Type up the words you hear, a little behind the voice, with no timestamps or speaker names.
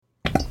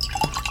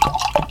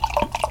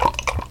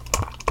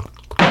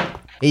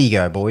Here you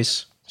go,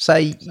 boys.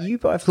 Say, you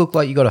both look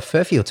like you got a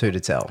furphy or two to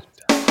tell.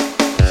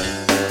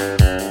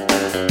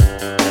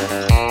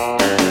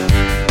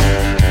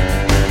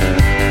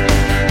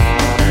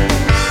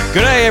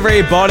 G'day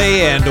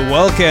everybody and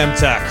welcome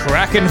to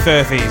Crackin'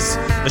 Furfies,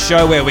 the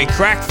show where we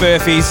crack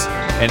furfies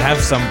and have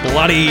some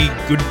bloody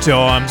good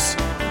times.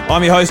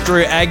 I'm your host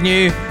Drew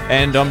Agnew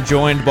and I'm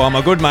joined by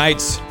my good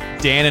mates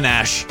Dan and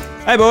Ash.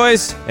 Hey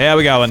boys, how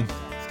we going?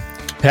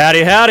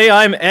 Howdy,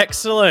 I'm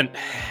excellent.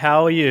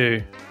 How are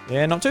you?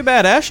 Yeah, not too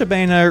bad, Ash. I've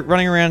been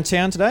running around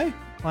town today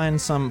playing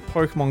some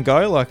Pokemon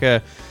Go like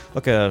a I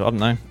don't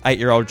know,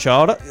 8-year-old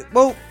child.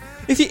 Well,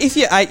 if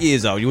you're 8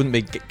 years old, you wouldn't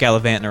be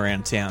gallivanting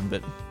around town,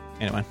 but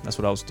anyway, that's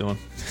what I was doing.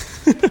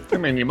 I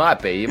mean, you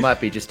might be. You might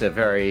be just a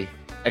very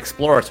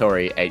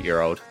exploratory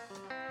 8-year-old.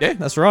 Yeah,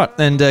 that's right.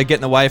 And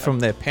getting away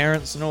from their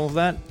parents and all of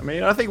that. I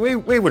mean, I think we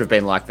would have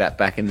been like that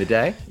back in the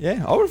day.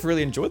 Yeah, I would have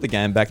really enjoyed the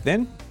game back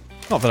then.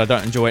 Not that I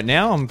don't enjoy it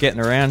now. I'm getting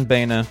around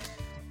being a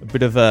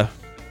bit of a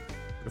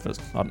I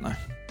don't know, a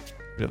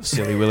bit of a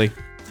silly willy.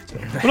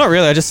 Well, not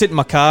really. I just sit in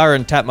my car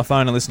and tap my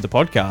phone and listen to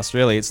podcasts,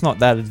 really. It's not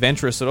that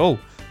adventurous at all.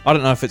 I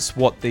don't know if it's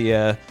what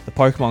the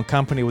Pokemon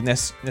company would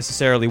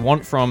necessarily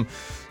want from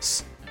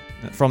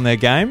their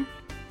game,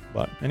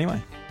 but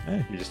anyway,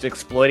 yeah. You're just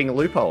exploiting a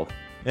loophole.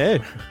 Yeah.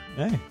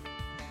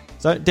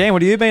 So, Dan,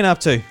 what have you been up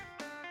to?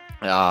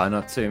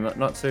 Not too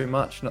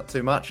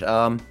much.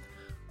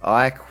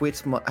 I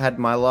had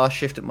my last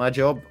shift at my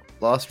job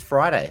last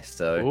Friday,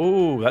 so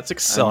Ooh, that's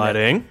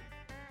exciting.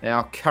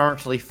 now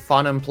currently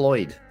fun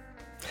employed.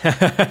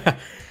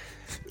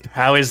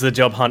 How is the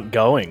job hunt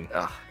going?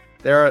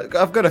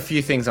 I've got a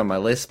few things on my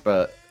list,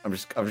 but I've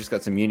just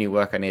got some uni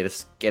work I need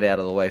to get out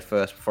of the way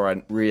first before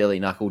I really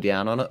knuckle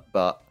down on it.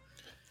 But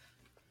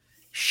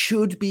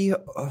should be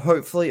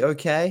hopefully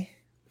okay.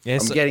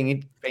 Yes,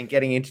 been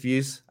getting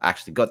interviews. I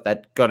actually got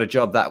a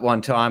job that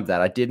one time that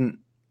I didn't,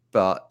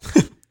 but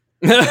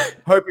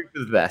hoping for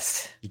the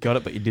best. You got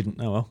it, but you didn't.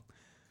 Oh well.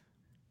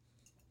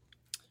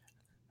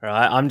 All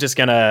right, I'm just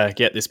gonna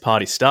get this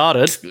party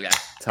started. Yeah,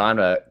 time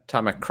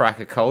to crack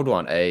a cold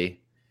one.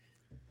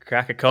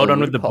 Crack a cold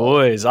one with the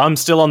boys. I'm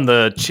still on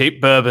the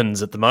cheap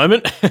bourbons at the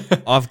moment.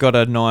 I've got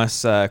a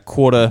nice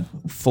quarter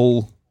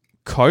full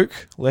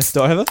Coke left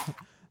over,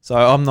 so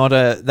I'm not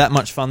that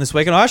much fun this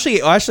weekend. I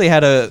actually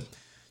had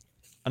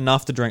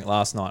enough to drink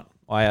last night.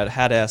 I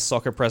had our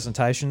soccer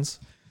presentations,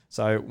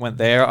 so went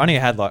there. I only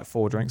had like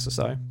 4 drinks or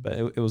so, but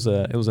it was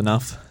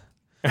enough.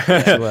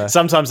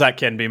 Sometimes that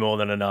can be more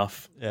than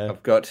enough. Yeah.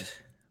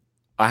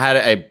 I had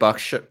a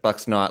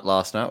Bucks night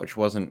last night, which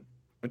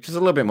is a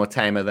little bit more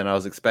tamer than I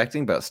was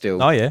expecting, but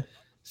still. Oh yeah.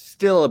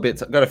 Still a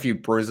bit. Got a few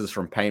bruises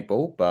from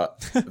paintball,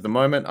 but at the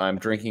moment I'm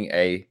drinking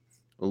a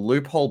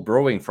Loophole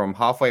Brewing from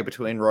halfway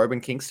between Robe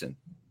and Kingston.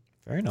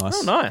 Very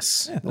nice. Oh,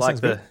 nice. Yeah,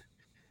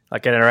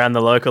 like getting around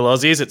the local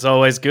Aussies. It's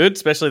always good,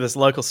 especially this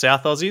local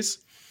South Aussies.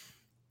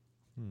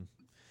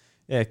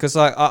 Yeah, because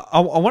I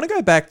want to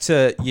go back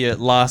to your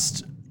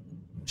last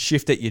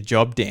shift at your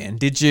job, Dan.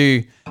 Did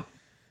you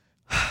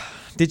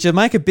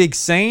make a big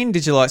scene?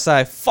 Did you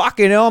say,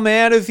 fucking hell, I'm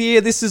out of here.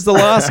 This is the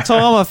last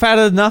time. I've had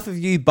enough of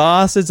you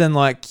bastards. And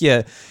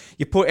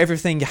you put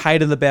everything you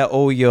hated about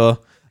all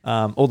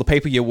the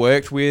people you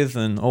worked with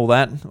and all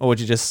that? Or would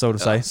you just sort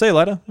of say, see you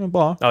later,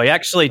 bye? Oh, he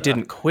actually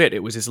didn't quit.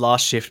 It was his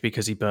last shift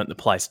because he burnt the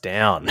place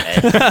down.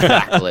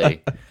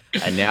 Exactly.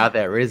 And now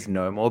there is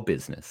no more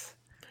business.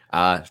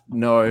 As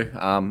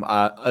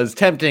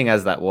tempting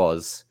as that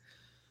was,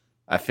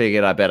 I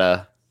figured I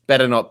better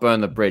not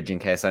burn the bridge in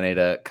case I need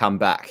to come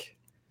back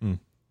in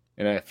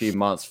a few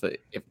months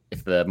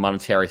if the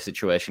monetary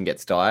situation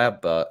gets dire.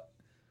 But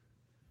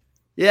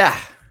yeah,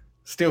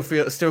 still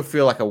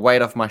feel like a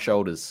weight off my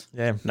shoulders.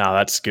 Yeah, no,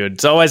 that's good.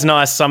 It's always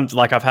nice.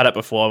 I've had it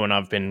before when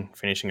I've been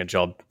finishing a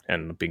job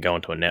and been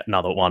going to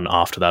another one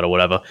after that or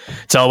whatever.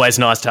 It's always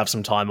nice to have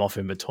some time off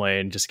in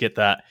between. Just get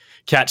that,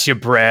 catch your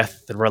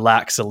breath, and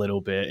relax a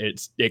little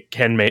bit. It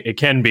can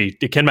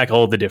make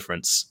all the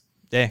difference.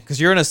 Yeah,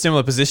 because you're in a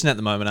similar position at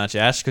the moment, aren't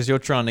you, Ash? Because you're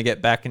trying to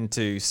get back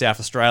into South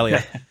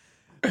Australia.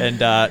 And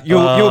you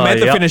were meant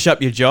to finish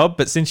up your job,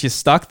 but since you're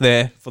stuck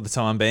there for the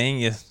time being,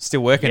 you're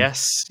still working.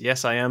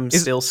 Yes, I am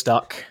still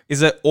stuck.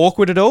 Is it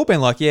awkward at all?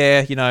 Being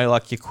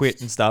you quit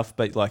and stuff,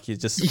 but you're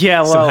just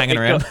still hanging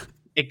around?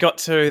 It got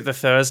to the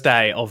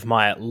Thursday of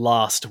my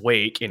last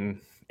week, in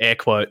air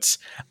quotes,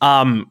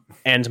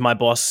 and my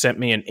boss sent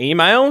me an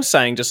email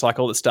saying just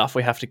all the stuff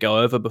we have to go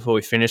over before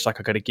we finish. I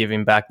got to give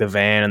him back the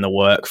van and the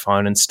work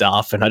phone and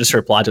stuff. And I just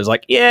replied to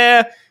it,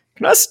 yeah,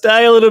 can I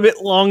stay a little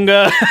bit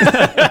longer?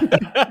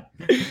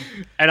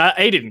 And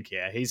he didn't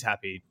care. He's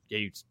happy.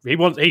 He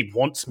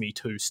wants me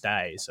to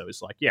stay. So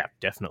it's yeah,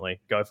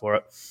 definitely go for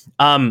it.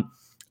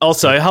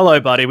 Also, hello,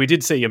 buddy. We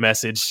did see your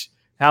message.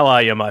 How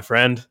are you, my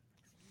friend?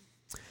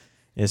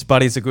 Yes,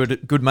 Buddy's a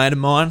good mate of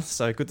mine.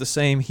 So good to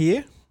see him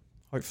here.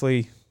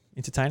 Hopefully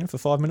entertaining for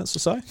 5 minutes or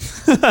so.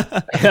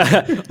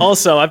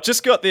 Also, I've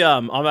just got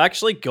I've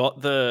actually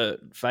got the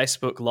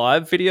Facebook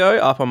Live video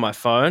up on my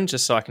phone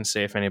just so I can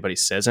see if anybody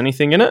says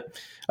anything in it.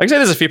 I can see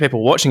there's a few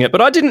people watching it,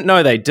 but I didn't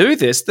know they do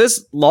this.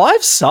 There's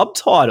live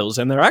subtitles,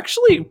 and they're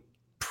actually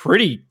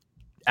pretty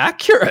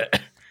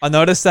accurate. I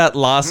noticed that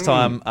last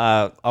time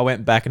I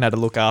went back and had a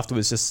look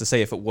afterwards just to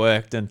see if it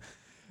worked. And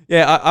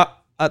yeah,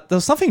 there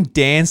was something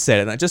Dan said,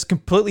 and I just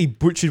completely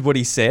butchered what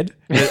he said,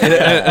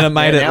 and it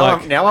made it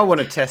like. Now I want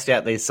to test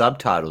out these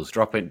subtitles,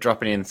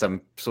 dropping in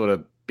some sort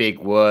of big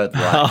word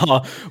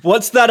like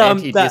What's that?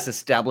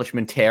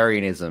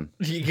 Anti-disestablishmentarianism.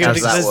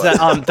 There's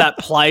that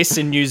place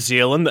in New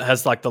Zealand that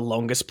has like the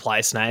longest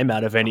place name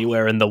out of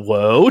anywhere in the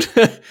world.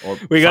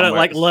 We got to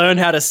like learn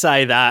how to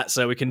say that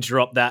so we can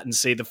drop that and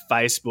see the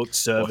Facebook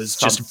servers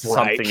just break.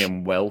 Something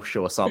in Welsh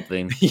or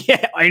something.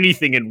 Yeah,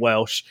 anything in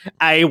Welsh.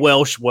 A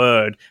Welsh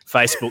word.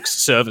 Facebook's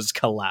servers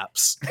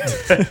collapse.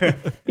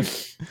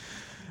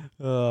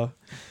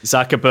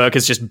 Zuckerberg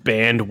has just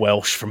banned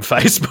Welsh from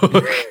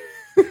Facebook.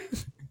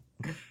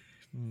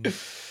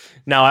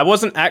 No, I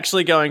wasn't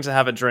actually going to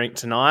have a drink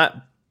tonight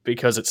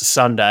because it's a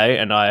Sunday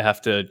and I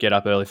have to get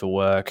up early for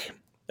work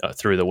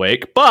through the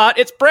week. But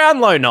it's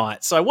Brownlow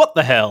night, so what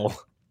the hell?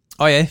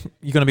 Oh yeah,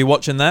 you're going to be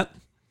watching that?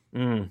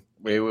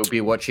 We will be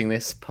watching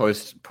this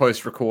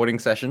post recording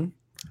session.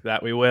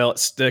 That we will.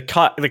 It's the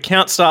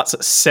count starts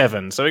at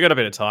 7, so we got a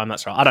bit of time.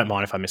 That's right. I don't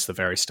mind if I miss the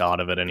very start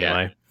of it anyway.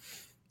 Yeah.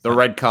 The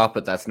red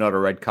carpet, that's not a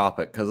red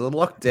carpet because of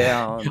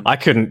lockdown. I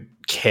couldn't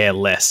care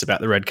less about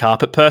the red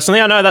carpet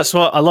personally. I know that's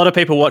what a lot of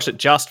people watch it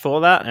just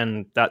for that,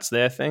 and that's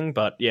their thing.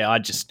 But yeah,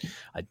 I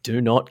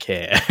do not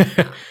care.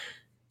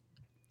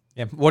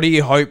 Yeah. What do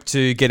you hope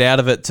to get out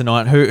of it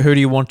tonight? Who do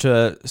you want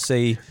to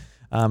see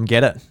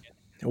get it?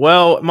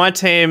 Well, my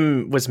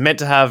team was meant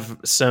to have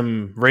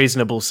some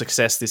reasonable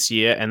success this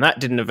year, and that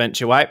didn't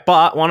eventuate.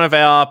 But one of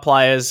our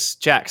players,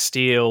 Jack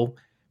Steele,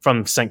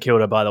 from St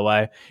Kilda, by the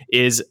way,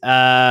 is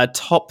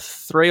top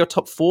 3 or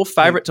top 4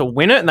 favourite to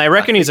win it, and they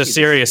reckon he's a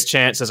serious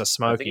chance as a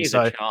Smoky.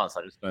 So, a chance.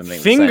 I just don't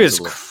think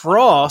fingers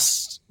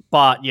crossed.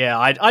 But yeah,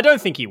 I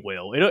don't think he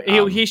will.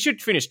 He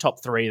should finish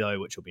top 3 though,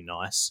 which will be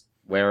nice.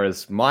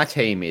 Whereas my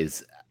team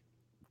is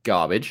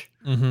garbage.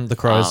 Mm-hmm, the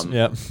Crows.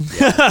 Yeah.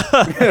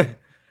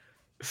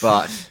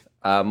 But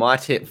my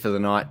tip for the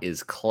night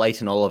is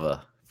Clayton Oliver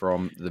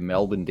from the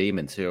Melbourne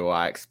Demons, who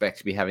I expect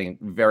to be having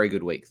a very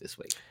good week this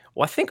week.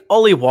 Well, I think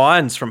Ollie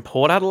Wines from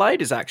Port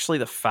Adelaide is actually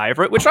the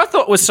favourite, which I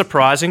thought was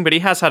surprising, but he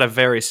has had a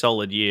very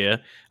solid year.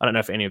 I don't know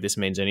if any of this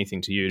means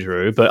anything to you,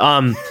 Drew, but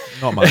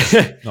not much.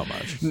 Not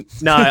much.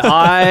 No,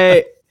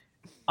 I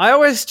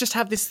always just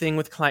have this thing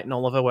with Clayton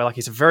Oliver where like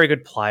he's a very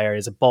good player,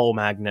 he's a bowl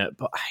magnet,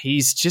 but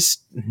he's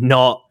just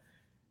not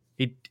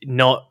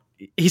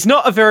he's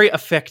not a very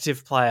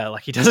effective player.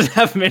 Like he doesn't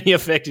have many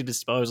effective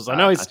disposals. I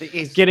know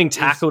he's getting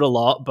tackled a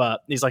lot,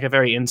 but he's like a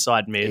very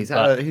inside mid. He's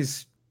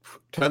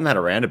turned that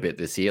around a bit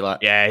this year.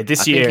 Like, yeah,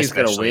 this I year think he's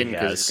going to win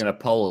because he's going to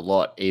poll a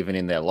lot, even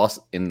in their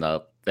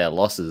their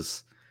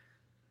losses.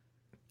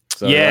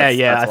 So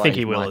I think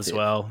he will as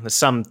well. There's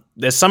some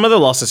of the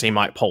losses he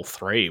might poll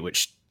 3,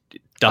 which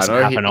doesn't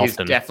happen often. He's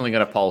definitely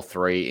going to poll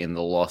 3 in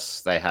the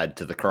loss they had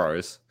to the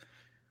Crows.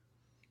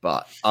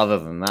 But other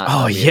than that,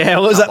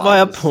 was that by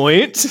a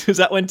point? Was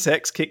that when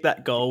Tex kicked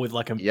that goal with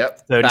like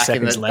 30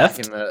 seconds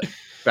left?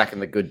 Back in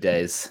the good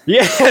days.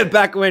 Yeah,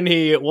 back when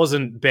he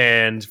wasn't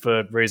banned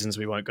for reasons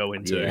we won't go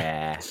into.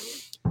 Yeah.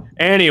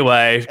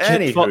 Anyway.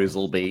 Any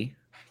will be.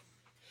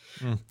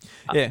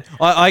 Yeah,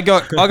 I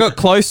got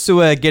close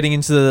to getting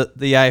into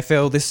the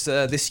AFL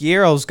this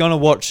year. I was going to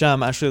watch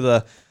actually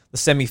the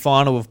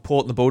semi-final of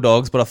Port and the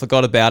Bulldogs, but I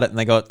forgot about it and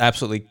they got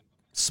absolutely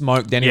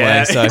smoked anyway.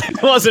 Yeah, so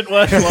it wasn't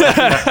worth it.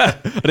 I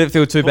didn't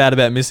feel too bad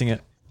about missing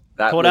it.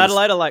 Port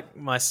Adelaide are like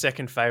my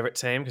second favourite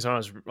team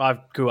because I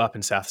grew up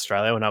in South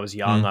Australia. When I was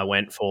young, I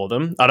went for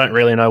them. I don't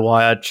really know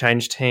why I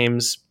changed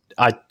teams.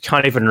 I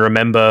can't even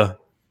remember,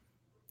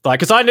 like,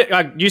 because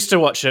I used to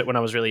watch it when I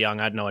was really young.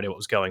 I had no idea what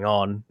was going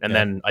on, and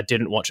then I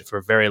didn't watch it for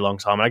a very long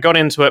time. And I got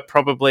into it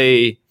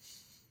probably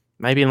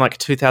maybe in like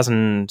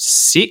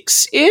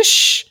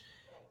 2006-ish.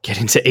 Get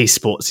into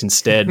esports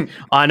instead.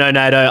 I know,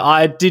 Nato.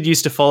 I did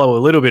used to follow a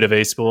little bit of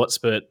esports,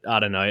 but I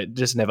don't know. It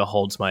just never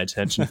holds my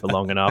attention for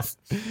long enough.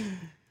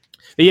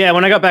 But yeah,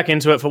 when I got back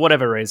into it, for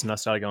whatever reason, I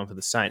started going for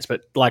the Saints.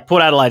 But like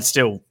Port Adelaide's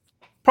still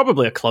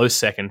probably a close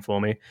second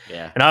for me.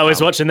 Yeah. And I was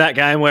watching that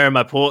game wearing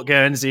my Port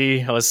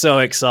Guernsey. I was so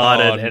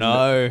excited.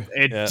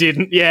 It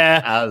didn't.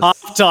 Yeah.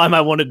 Half time I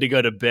wanted to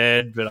go to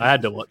bed, but I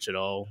had to watch it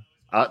all.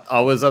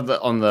 I was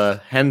on the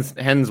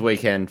Hens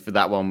weekend for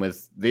that one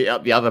with the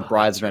other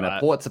bridesmen are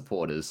Port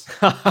supporters.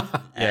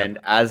 And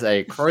as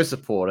a Crow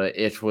supporter,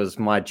 it was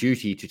my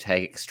duty to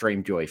take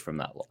extreme joy from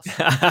that loss.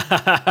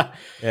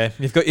 Yeah,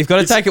 you've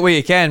got to take it where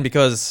you can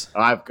because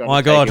I've got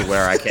to take it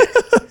where I can.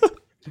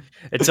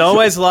 It's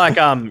always like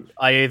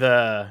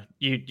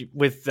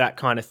with that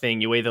kind of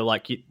thing, you either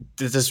like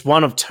there's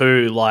one of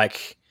two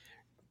like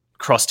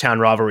crosstown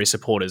rivalry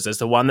supporters. There's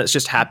the one that's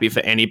just happy for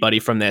anybody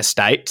from their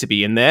state to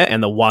be in there,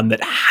 and the one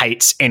that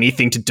hates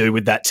anything to do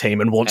with that team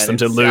and wants them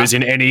to lose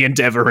in any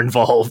endeavour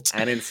involved.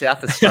 And in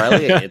South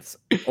Australia, it's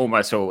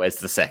almost always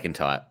the second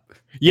type.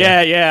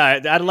 Yeah.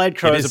 Adelaide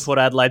Crows and Port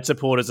Adelaide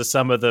supporters are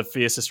some of the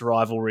fiercest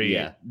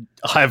rivalry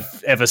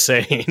I've ever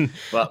seen.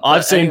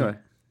 I've seen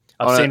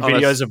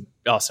videos of.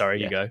 Oh,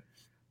 sorry, you go.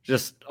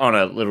 Just on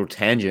a little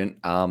tangent,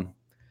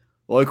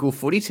 local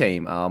footy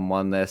team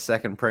won their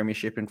second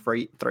premiership in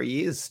 3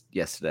 years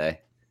yesterday.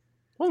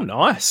 Oh,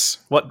 nice.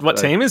 What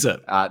team is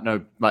it?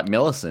 No, like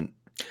Millicent.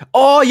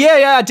 Oh,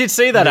 yeah, I did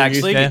see that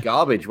actually.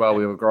 Garbage while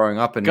we were growing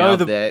up, and Go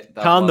now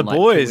Calm the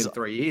boys. 2 in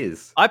 3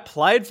 years. I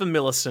played for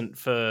Millicent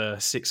for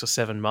 6 or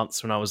 7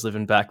 months when I was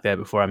living back there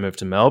before I moved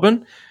to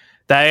Melbourne.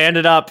 They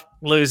ended up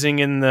losing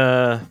in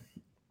the...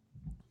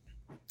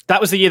 That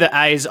was the year that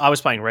A's... I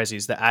was playing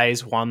Resi's. The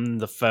A's won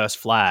the first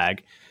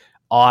flag.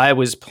 I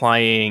was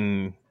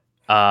playing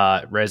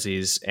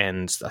Resi's,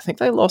 and I think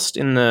they lost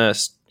in the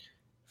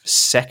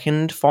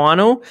second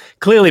final,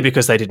 clearly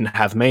because they didn't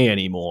have me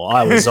anymore.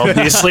 I was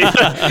obviously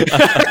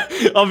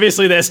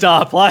obviously their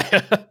star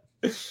player.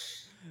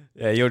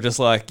 Yeah, you're just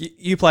like,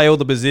 you play all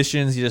the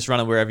positions, you just run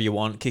it wherever you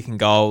want, kicking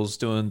goals,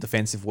 doing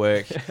defensive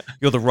work.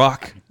 You're the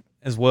ruck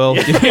as well.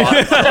 That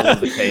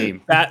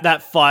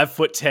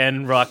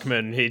 5'10"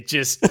 ruckman, he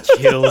just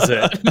kills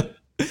it.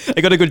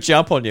 He got a good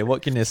jump on you.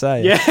 What can you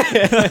say?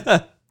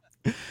 Yeah.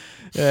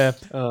 Yeah.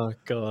 Oh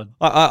God.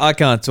 I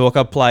can't talk.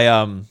 I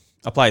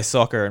play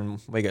soccer and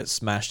we get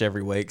smashed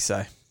every week.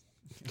 So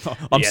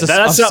I'm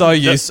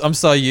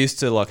so used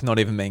to like not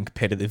even being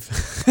competitive.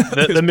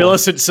 The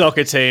Millicent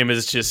soccer team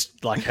is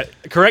just like,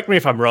 correct me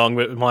if I'm wrong,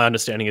 but my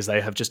understanding is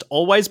they have just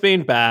always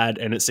been bad,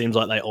 and it seems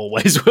like they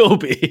always will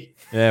be.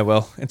 Yeah,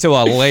 well, until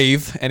I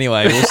leave,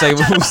 anyway, we'll see.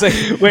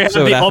 We have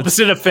the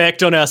opposite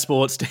effect on our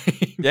sports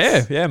team.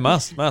 Yeah,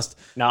 must.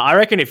 No, I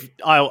reckon if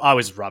I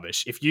was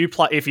rubbish. If you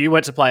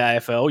went to play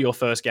AFL, your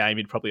first game,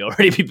 you'd probably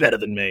already be better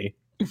than me.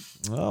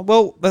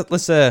 Well,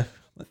 let's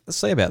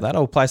see about that.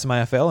 I'll play some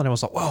AFL, and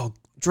everyone's like, "Wow,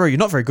 Drew, you're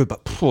not very good,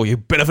 but you're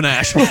better than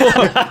Ash."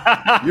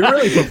 You're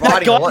really providing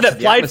that a lot guy that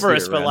played for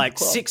us atmosphere for like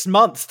 6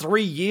 months,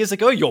 3 years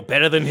ago. You're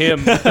better than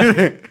him.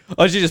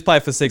 Oh, did you just play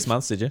for 6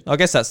 months? Did you? I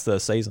guess that's the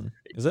season.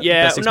 Is it?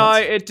 Yeah, no,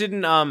 it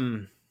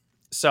didn't.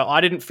 So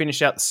I didn't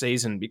finish out the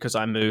season because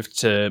I moved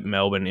to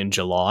Melbourne in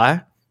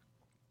July.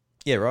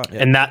 Yeah, right.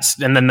 Yeah.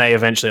 And then they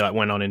eventually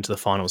went on into the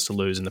finals to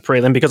lose in the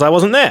prelim because I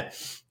wasn't there.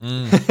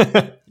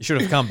 You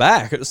should have come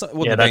back. That's it.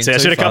 I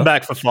should have come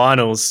back for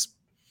finals.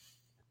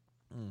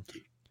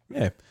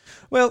 Yeah.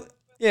 Well,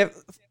 yeah,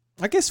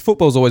 I guess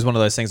football's always one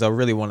of those things I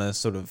really want to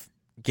sort of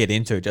get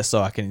into just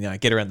so I can,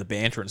 get around the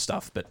banter and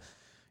stuff. But,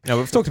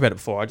 we've talked about it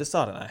before. I don't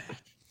know.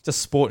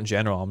 Just sport in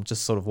general. I'm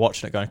just sort of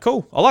watching it going,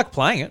 cool. I like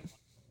playing it.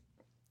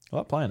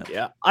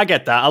 Yeah, I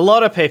get that. A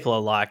lot of people are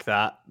like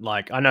that.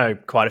 Like, I know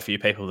quite a few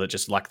people that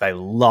just they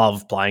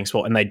love playing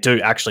sport, and they do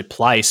actually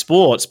play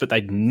sports, but they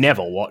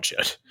never watch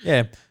it.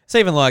 Yeah. It's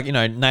even like,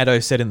 NATO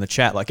said in the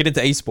chat, get into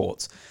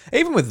esports.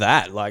 Even with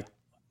that, I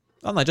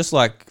don't know, just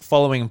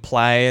following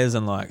players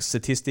and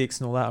statistics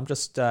and all that. I'm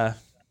just, don't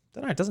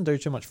know, it doesn't do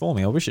too much for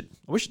me. I wish it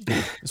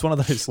did. It's one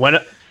of those.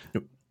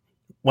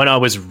 When I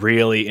was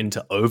really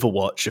into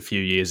Overwatch a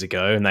few years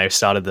ago and they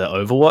started the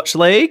Overwatch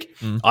League,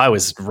 I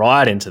was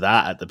right into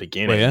that at the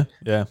beginning. Oh,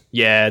 yeah?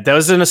 Yeah, there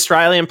was an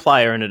Australian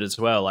player in it as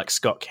well,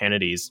 Scott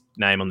Kennedy's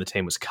name on the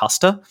team was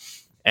Custer.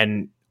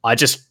 And I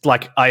just,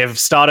 I have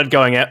started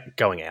going out.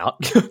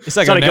 It's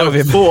like going out with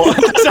him.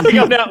 Started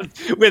going out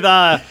with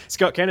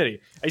Scott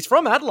Kennedy. He's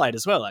from Adelaide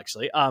as well,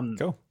 actually.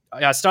 Cool.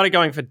 I started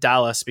going for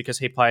Dallas because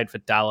he played for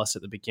Dallas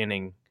at the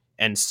beginning.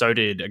 And so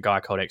did a guy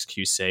called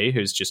XQC,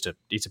 who's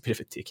he's a bit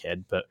of a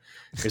dickhead, but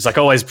he's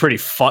always pretty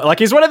fun.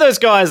 He's one of those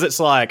guys that's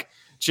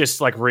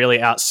just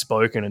really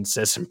outspoken and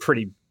says some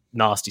pretty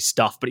nasty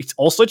stuff, but he's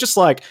also just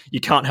you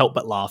can't help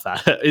but laugh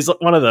at it. He's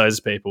one of those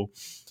people.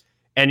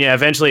 And yeah,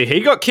 eventually he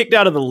got kicked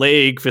out of the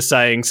league for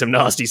saying some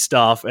nasty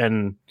stuff,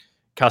 and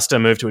Custer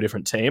moved to a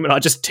different team, and I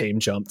just team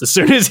jumped as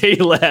soon as he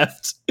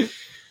left.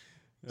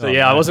 So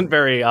yeah, I wasn't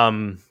very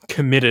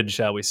committed,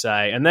 shall we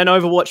say. And then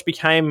Overwatch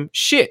became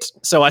shit,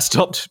 so I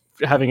stopped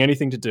having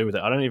anything to do with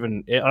it. I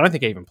don't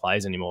think it even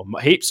plays anymore.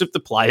 Heaps of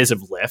the players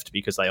have left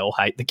because they all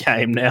hate the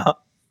game now.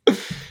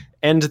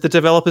 And the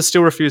developers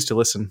still refuse to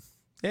listen.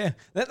 Yeah.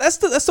 That's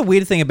the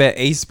weird thing about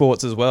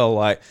esports as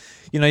well.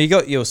 You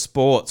got your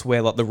sports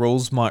where the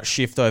rules might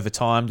shift over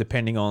time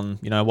depending on,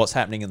 what's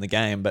happening in the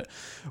game. But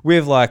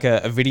with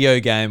a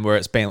video game where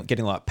it's been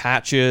getting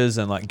patches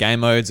and game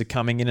modes are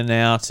coming in and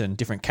out and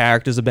different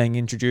characters are being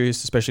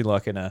introduced, especially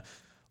in a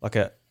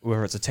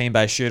whether it's a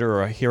team-based shooter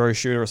or a hero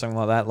shooter or something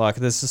like that.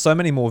 There's so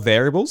many more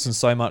variables and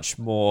so much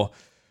more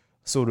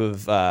sort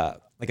of,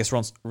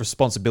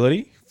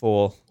 responsibility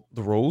for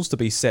the rules to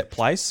be set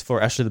place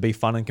for actually to be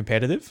fun and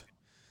competitive.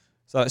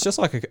 So it's just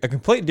a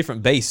completely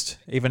different beast,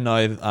 even though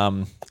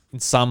in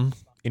some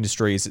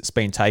industries it's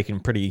been taken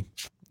pretty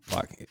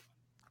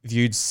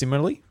viewed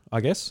similarly,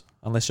 I guess,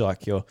 unless you're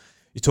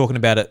talking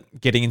about it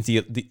getting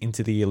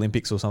into the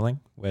Olympics or something.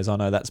 Whereas I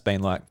know that's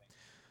been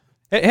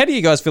How do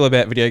you guys feel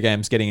about video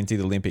games getting into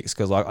the Olympics?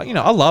 Because I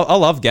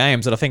love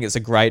games, and I think it's a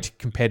great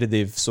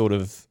competitive sort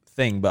of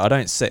thing. But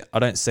I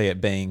don't see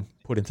it being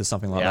put into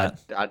something like that.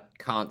 I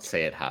can't see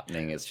it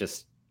happening. It's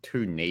just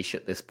too niche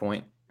at this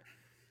point.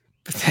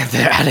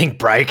 They're adding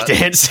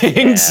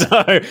breakdancing,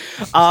 so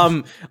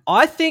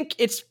I think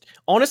it's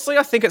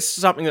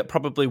something that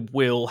probably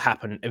will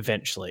happen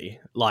eventually.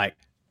 Like,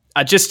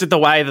 just the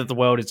way that the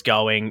world is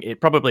going,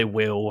 it probably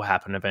will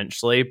happen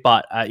eventually.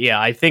 But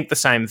I think the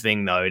same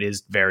thing though. It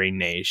is very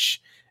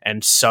niche,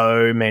 and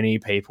so many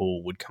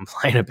people would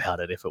complain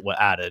about it if it were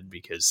added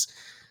because,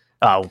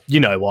 you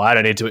know why? I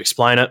don't need to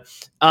explain it.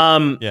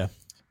 Yeah.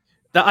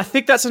 I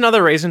think that's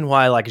another reason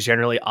why, like,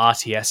 generally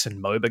RTS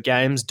and MOBA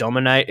games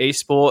dominate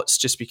esports,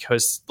 just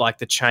because, like,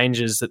 the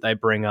changes that they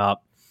bring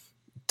up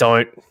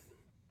aren't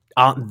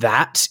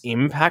that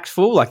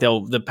impactful. Like,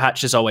 the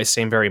patches always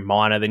seem very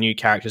minor. The new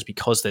characters,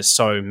 because there's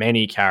so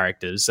many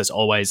characters, there's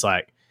always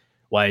like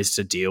ways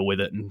to deal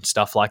with it and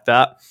stuff like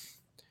that.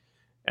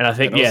 And I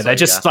think, they're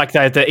just like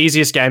the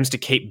easiest games to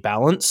keep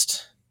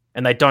balanced.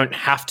 And they don't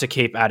have to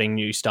keep adding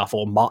new stuff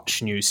or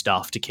much new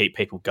stuff to keep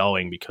people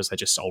going because they're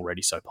just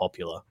already so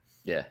popular.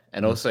 Yeah,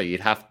 and also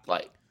you'd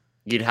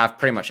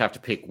pretty much have to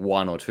pick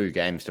one or two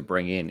games to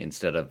bring in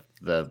instead of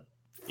the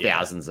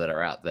thousands that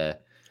are out there.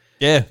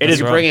 Yeah, it is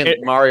bring in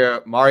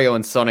Mario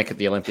and Sonic at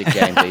the Olympic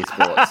Games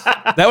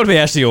esports. That would be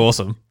actually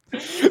awesome.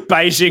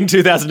 Beijing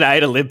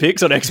 2008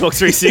 Olympics on Xbox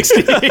 360.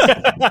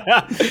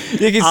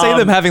 You can see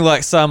them having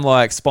like some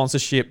like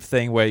sponsorship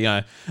thing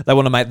where they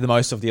want to make the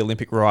most of the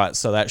Olympic rights,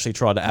 so they actually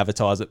try to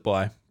advertise it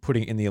by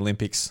putting it in the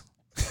Olympics.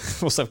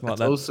 Or something like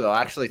that. Also,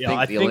 I actually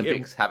think the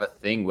Olympics have a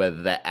thing where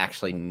they're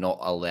actually not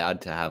allowed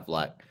to have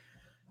like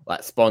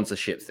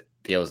sponsorship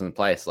deals in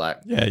place.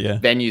 Like,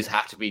 venues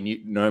have to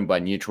be known by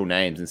neutral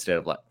names instead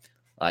of like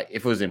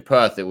if it was in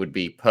Perth, it would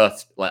be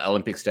Perth, like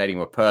Olympic Stadium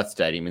or Perth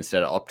Stadium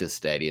instead of Optus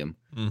Stadium,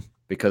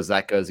 because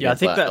that goes. Yeah, I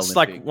think that's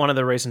like one of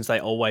the reasons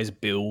they always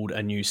build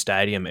a new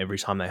stadium every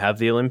time they have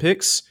the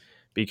Olympics,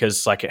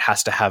 because like it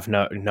has to have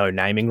no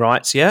naming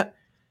rights yet.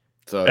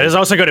 So it is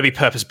also going to be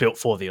purpose built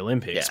for the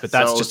Olympics, but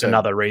that's just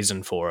another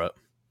reason for it.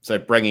 So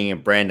bringing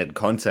in branded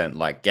content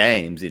like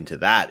games into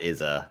that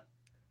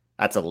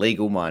that's a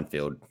legal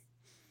minefield.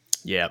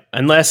 Yeah,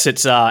 unless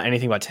it's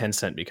anything by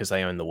Tencent because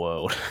they own the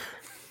world.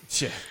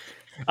 Yeah.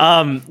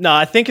 No,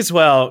 I think as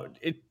well.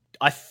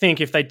 I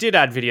think if they did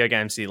add video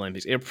games to the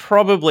Olympics, it'd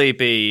probably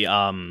be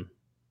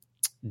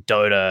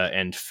Dota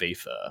and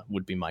FIFA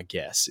would be my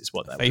guess. Is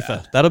what that would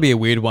add. That'll be a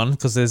weird one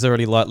because there's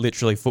already like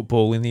literally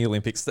football in the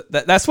Olympics.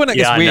 That's when it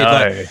gets weird.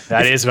 I know.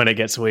 That is when it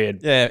gets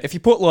weird. Yeah, if you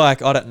put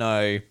like I don't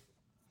know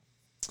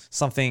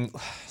something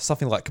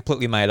like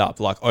completely made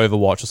up like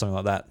Overwatch or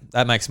something like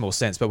that makes more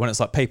sense. But when it's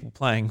like people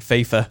playing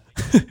FIFA,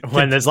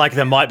 when there's like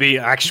there might be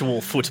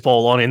actual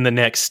football on in the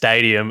next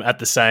stadium at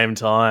the same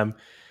time.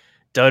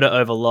 Dota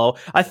over LoL.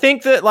 I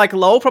think that like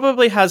LoL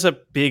probably has a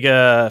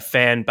bigger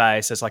fan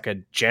base as like a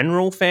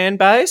general fan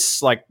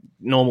base, like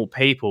normal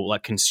people,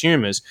 like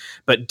consumers.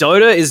 But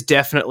Dota is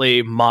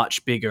definitely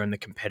much bigger in the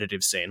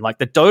competitive scene. Like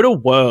the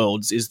Dota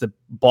Worlds is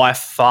by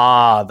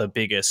far the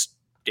biggest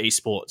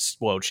esports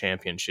world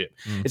championship.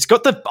 It's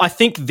got I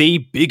think the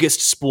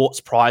biggest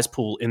sports prize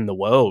pool in the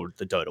world,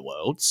 the Dota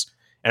Worlds,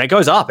 and it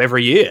goes up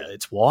every year.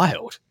 It's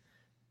wild.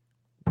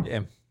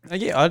 Yeah. Do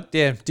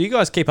you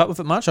guys keep up with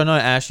it much? I know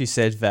Ash, you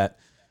said that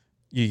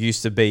you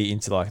used to be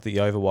into like the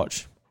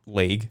Overwatch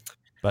League,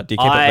 but do you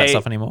keep up with that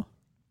stuff anymore?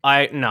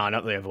 No,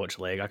 not the Overwatch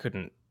League. I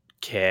couldn't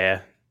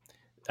care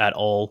at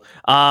all.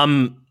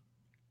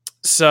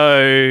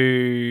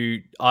 So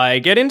I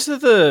get into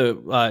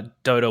the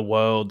Dota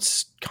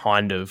Worlds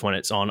kind of when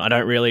it's on. I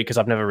don't really, because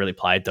I've never really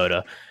played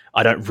Dota.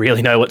 I don't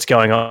really know what's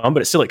going on, but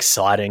it's still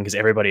exciting because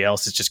everybody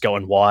else is just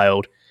going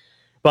wild.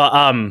 But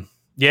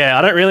yeah,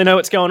 I don't really know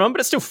what's going on,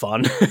 but it's still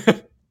fun.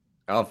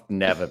 I've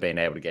never been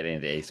able to get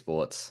into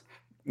esports.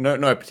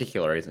 No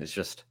particular reason. It's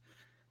just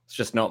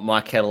not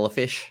my kettle of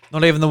fish.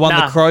 Not even the one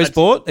the Crows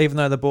bought, even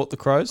though they bought the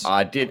Crows?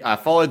 I did. I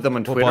followed them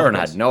on Twitter and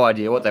had no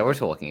idea what they were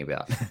talking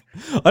about.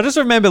 I just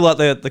remember like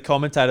the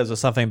commentators or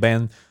something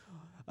being...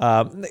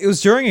 it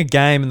was during a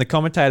game and the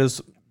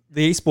commentators...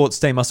 The esports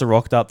team must have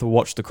rocked up to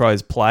watch the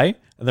Crows play,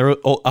 and they're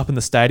all up in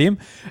the stadium.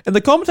 And the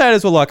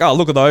commentators were like, "Oh,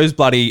 look at those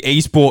bloody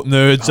esport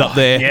nerds up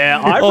there."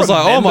 Yeah, I was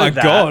like, "Oh my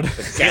god!"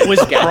 It was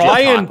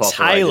Brian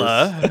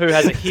Taylor who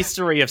has a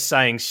history of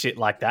saying shit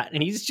like that,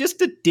 and he's just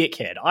a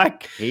dickhead.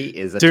 He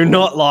is.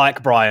 Not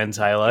like Brian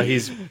Taylor.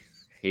 He's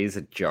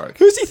a joke.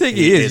 Who's he think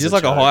he is? He's just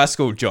like a high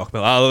school jock.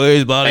 But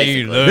these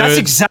bloody nerds. That's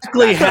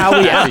exactly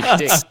how he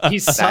acts.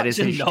 He's such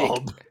a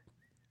knob.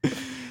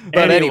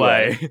 But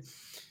anyway.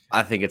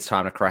 I think it's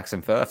time to crack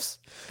some furfs.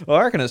 Well,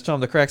 I reckon it's time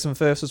to crack some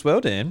furfs as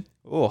well, Dan.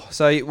 Oh,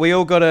 so we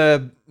all got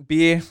a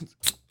beer.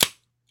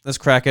 Let's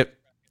crack it.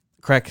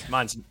 Crack.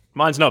 Mine's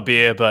not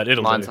beer, but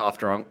mine's half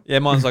drunk. Yeah,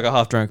 mine's like a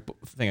half drunk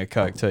thing of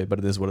Coke too, but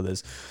it is what it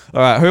is.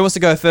 All right, who wants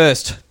to go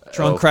first?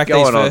 Try and crack these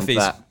furfies.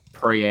 That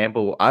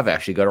preamble, I've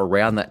actually got a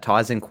round that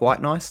ties in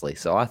quite nicely,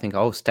 so I think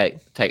I'll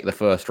take the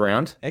first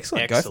round.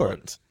 Excellent. Go for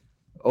it.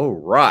 All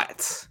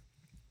right.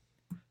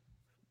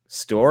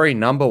 Story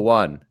number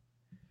 1.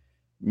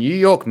 New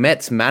York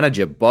Mets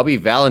manager Bobby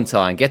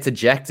Valentine gets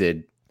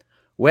ejected,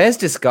 wears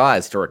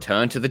disguise to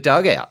return to the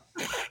dugout.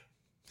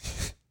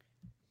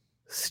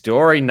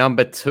 Story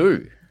number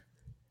 2.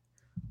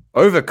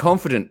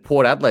 Overconfident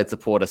Port Adelaide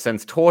supporter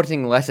sends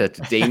taunting letter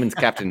to Demons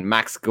captain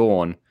Max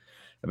Gawn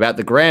about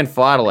the grand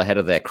final ahead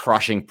of their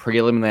crushing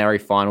preliminary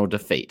final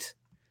defeat.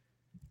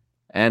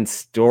 And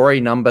story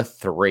number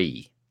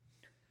 3.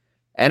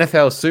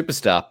 NFL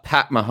superstar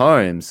Pat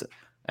Mahomes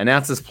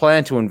announces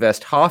plan to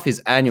invest half his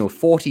annual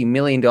 $40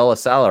 million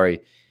salary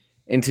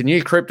into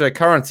new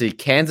cryptocurrency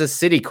Kansas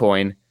City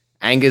coin,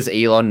 angers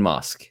Elon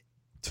Musk.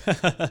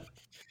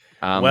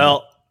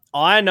 Well,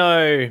 I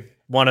know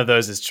one of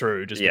those is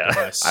true just because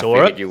I saw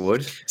figured it. you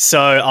would. So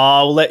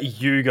I'll let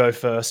you go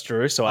first,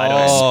 Drew, so I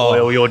don't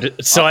spoil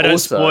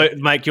your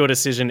make your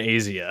decision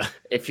easier.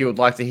 If you would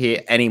like to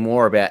hear any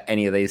more about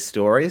any of these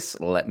stories,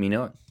 let me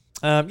know.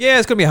 Yeah,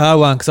 it's going to be a hard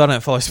one because I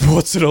don't follow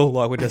sports at all,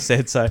 like we just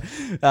said. So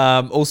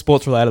all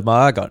sports related,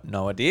 I got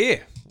no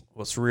idea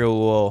what's real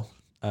or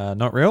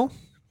not real,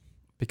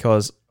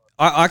 because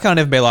I can't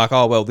even be like,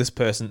 oh, well, this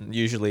person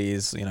usually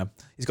is,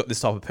 he's got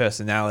this type of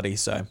personality,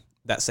 so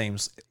that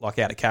seems like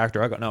out of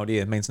character. I got no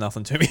idea. It means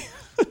nothing to me.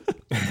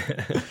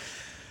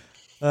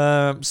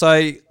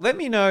 So let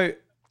me know.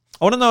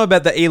 I want to know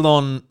about the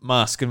Elon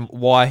Musk and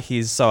why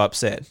he's so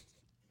upset.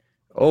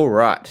 All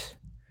right.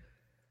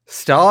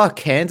 Star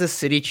Kansas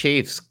City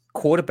Chiefs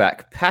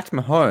quarterback Pat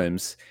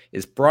Mahomes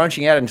is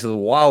branching out into the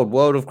wild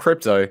world of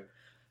crypto,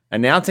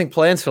 announcing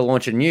plans to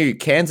launch a new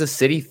Kansas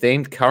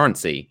City-themed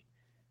currency.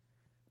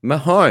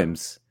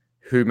 Mahomes,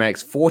 who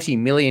makes $40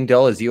 million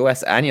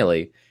US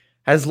annually,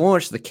 has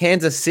launched the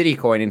Kansas City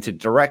coin into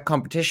direct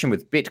competition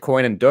with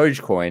Bitcoin and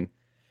Dogecoin,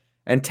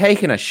 and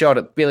taken a shot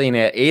at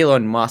billionaire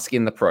Elon Musk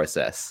in the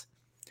process.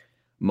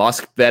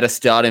 Musk better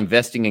start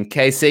investing in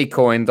KC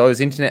coin.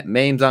 Those internet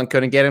memes aren't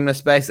going to get him to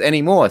space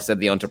anymore, said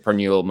the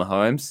entrepreneurial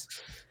Mahomes.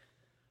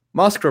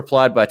 Musk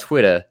replied by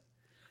Twitter,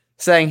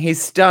 saying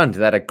he's stunned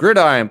that a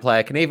gridiron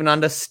player can even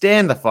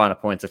understand the finer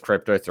points of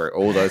crypto through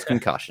all those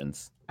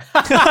concussions.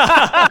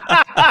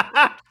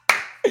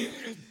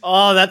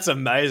 Oh, that's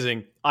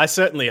amazing. I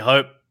certainly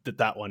hope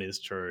that one is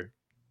true.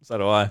 So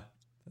do I.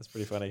 That's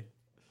pretty funny.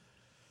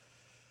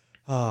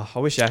 Oh, I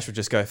wish Ash would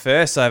just go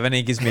first, so then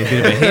he gives me a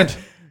bit of a hint.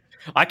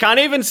 I can't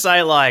even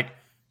say,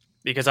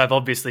 because I've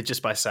obviously,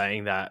 just by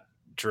saying that,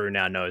 Drew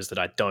now knows that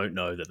I don't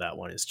know that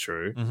one is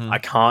true. Mm-hmm. I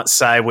can't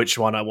say which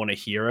one I want to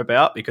hear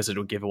about because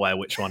it'll give away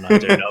which one I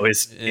do know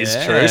is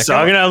true. So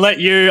I'm going to let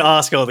you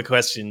ask all the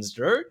questions,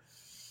 Drew.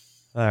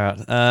 All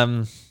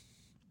right.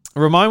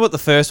 Remind what the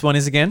first one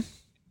is again.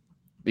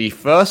 The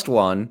first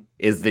one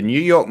is the New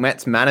York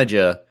Mets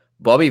manager,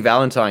 Bobby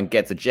Valentine,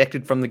 gets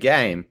ejected from the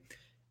game,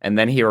 and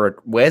then he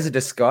wears a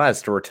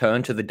disguise to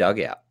return to the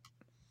dugout.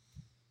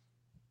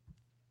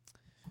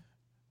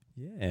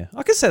 Yeah,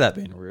 I can see that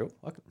being real.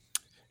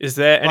 Is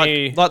there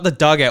any... Like the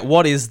dugout.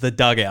 What is the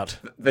dugout?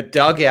 The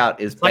dugout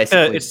is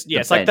basically...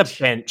 it's like the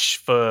bench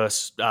for,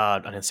 I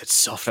didn't say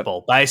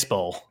softball,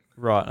 baseball.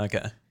 Right,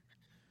 okay.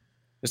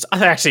 I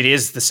think actually it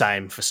is the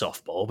same for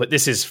softball, but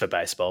this is for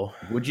baseball.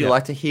 Would you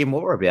like to hear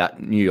more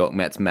about New York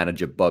Mets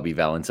manager Bobby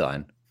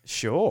Valentine?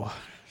 Sure.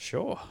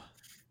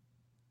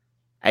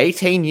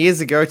 18 years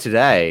ago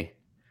today,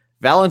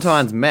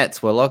 Valentine's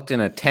Mets were locked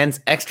in a tense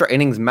extra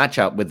innings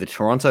matchup with the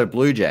Toronto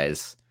Blue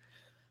Jays.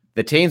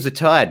 The teams were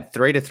tied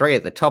 3-3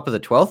 at the top of the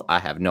 12th. I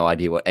have no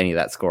idea what any of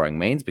that scoring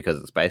means because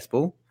it's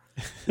baseball.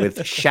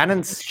 With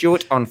Shannon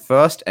Stewart on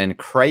first and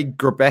Craig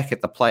Grebeck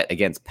at the plate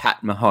against Pat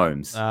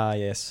Mahomes. Ah,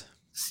 yes.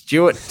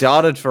 Stewart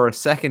darted for a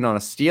second on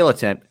a steal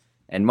attempt,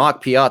 and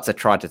Mark Piazza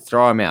tried to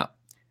throw him out.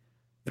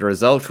 The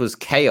result was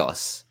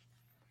chaos.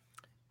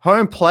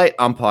 Home plate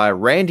umpire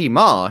Randy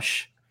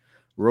Marsh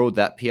ruled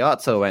that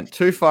Piazza went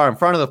too far in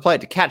front of the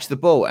plate to catch the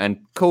ball and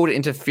called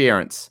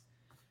interference.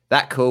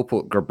 That call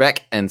put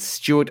Grebeck and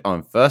Stewart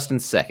on first and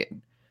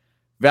second.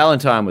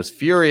 Valentine was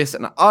furious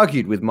and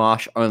argued with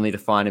Marsh only to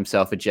find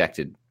himself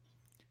ejected.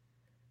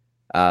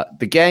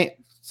 The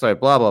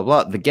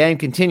game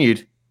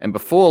continued, and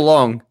before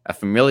long, a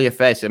familiar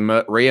face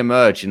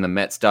re-emerged in the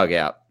Mets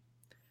dugout.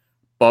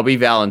 Bobby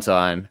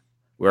Valentine,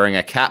 wearing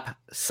a cap,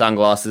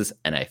 sunglasses,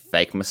 and a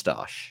fake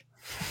moustache.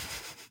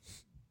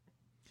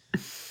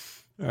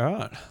 All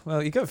right.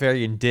 Well, you got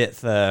very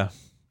in-depth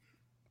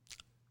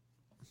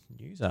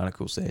news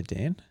articles there,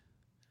 Dan.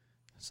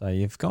 So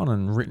you've gone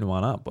and written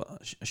one up, but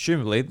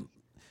assumably,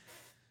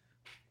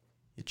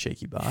 you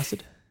cheeky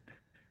bastard.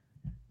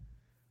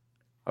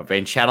 I've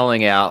been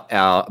channeling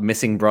our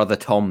missing brother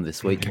Tom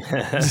this week.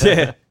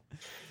 Yeah.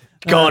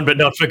 Gone but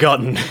not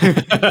forgotten.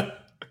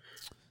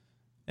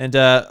 And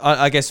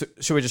I guess,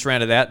 should we just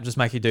round it out? Just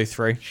make you do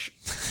 3?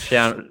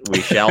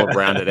 We shall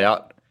round it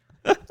out.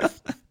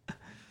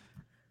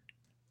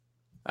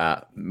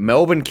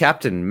 Melbourne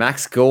captain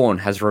Max Gawn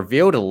has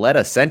revealed a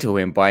letter sent to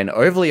him by an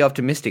overly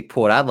optimistic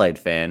Port Adelaide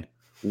fan,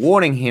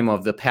 warning him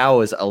of the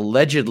Power's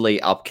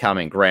allegedly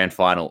upcoming grand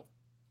final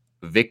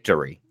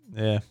victory.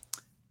 Yeah.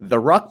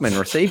 The Ruckman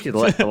received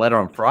the letter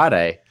on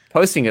Friday,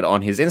 posting it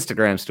on his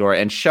Instagram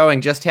story and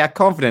showing just how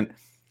confident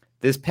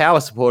this power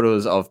supporter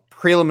was of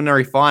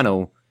preliminary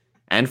final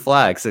and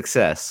flag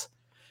success.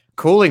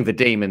 Calling the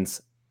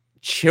Demons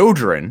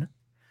children,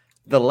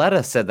 the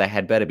letter said they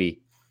had better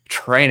be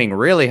training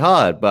really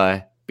hard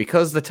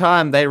because the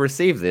time they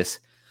receive this,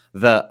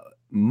 the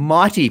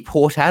mighty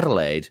Port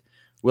Adelaide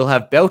will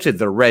have belted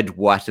the red,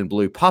 white and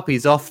blue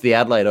puppies off the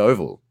Adelaide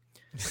Oval.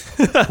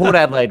 Port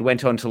Adelaide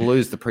went on to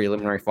lose the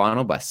preliminary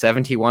final by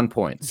 71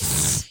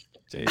 points.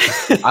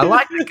 I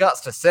like the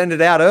guts to send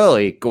it out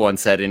early, Gorn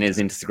said in his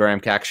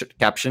Instagram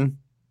caption.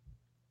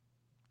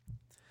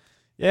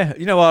 Yeah,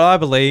 you know what?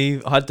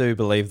 I do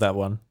believe that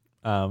one.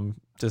 But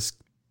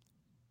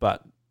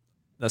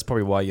that's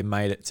probably why you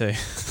made it too.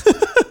 So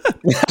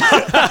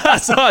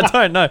I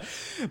don't know.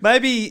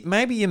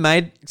 Maybe you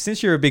made,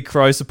 since you're a big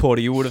Crow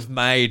supporter, you would have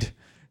made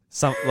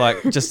some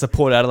like just the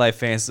Port Adelaide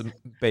fans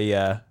be.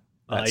 You're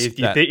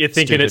thinking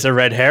stupid. it's a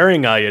red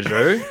herring, are you,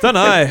 Drew? Don't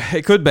know.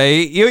 It could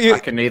be. I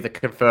can neither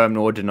confirm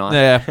nor deny.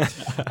 Yeah.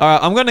 All right.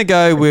 I'm going to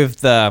go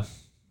with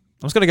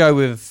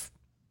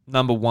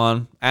number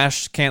one.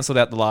 Ash cancelled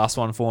out the last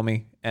one for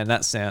me, and I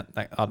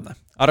don't know.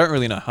 I don't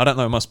really know. I don't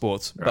know my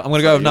sports, but I'm going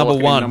to go with number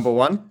one. Number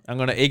one. I'm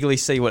going to eagerly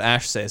see what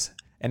Ash says,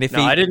 and if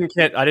I didn't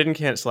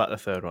cancel out the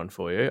third one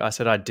for you. I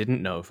said I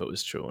didn't know if it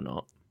was true or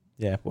not.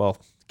 Yeah, well,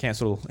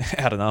 cancel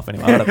out enough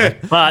anyway. I don't know.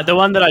 But the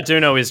one that I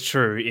do know is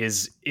true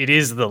is it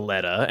is the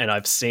letter, and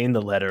I've seen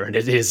the letter, and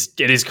it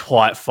is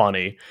quite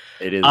funny.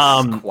 It is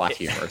quite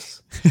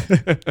humorous.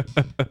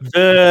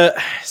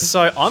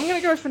 So I'm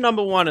going to go for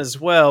number one as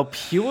well,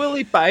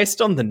 purely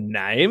based on the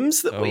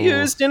names that were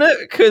used in it,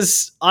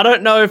 because I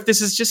don't know if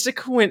this is just a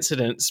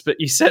coincidence, but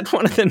you said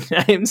one of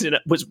the names in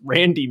it was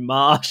Randy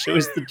Marsh. It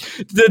was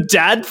the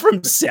dad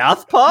from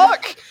South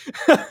Park.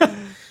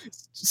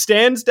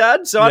 Stan's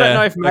dad. So I don't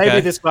know if maybe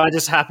this guy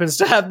just happens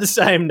to have the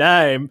same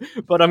name,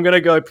 but I'm going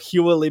to go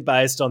purely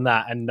based on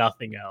that and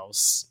nothing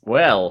else.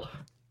 Well,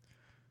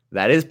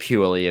 that is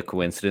purely a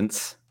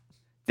coincidence.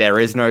 There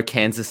is no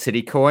Kansas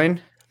City coin.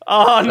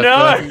 Oh,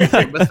 no.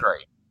 Number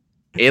three.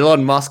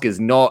 Elon Musk is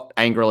not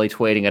angrily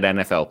tweeting at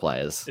NFL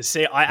players.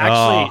 See,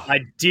 I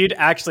did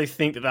actually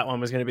think that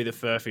one was going to be the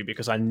Furphy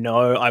because I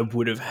know I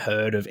would have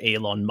heard of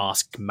Elon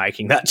Musk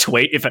making that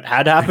tweet if it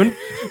had happened.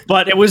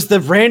 But it was the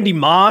Randy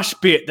Marsh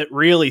bit that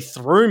really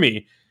threw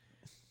me.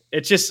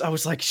 I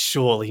was like,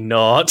 surely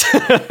not.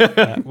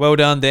 Well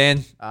done,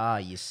 Dan.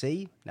 You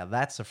see? Now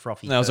that's a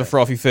frothy. That was a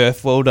frothy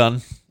Firth. Well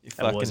done.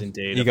 That was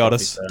indeed. You got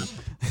us.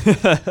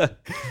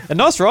 And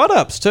nice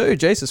write-ups too.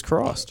 Jesus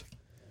Christ.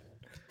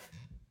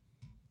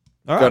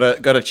 All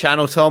right. Got to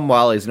channel Tom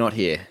while he's not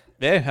here.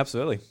 Yeah,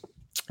 absolutely.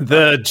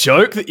 The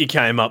joke that you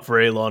came up for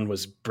Elon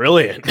was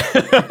brilliant.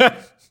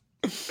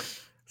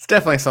 It's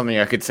definitely something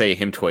I could see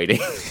him tweeting.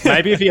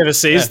 Maybe if he ever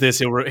sees this,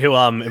 he'll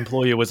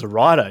employ you as a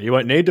writer. You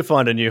won't need to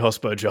find a new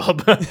hospo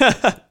job.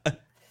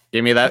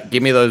 Give me that.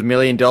 Give me those $1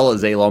 million,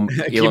 Elon.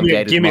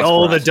 Give me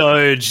all the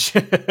Doge.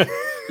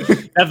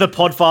 Have the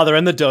Podfather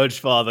and the Doge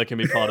Father can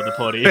be part of the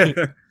potty.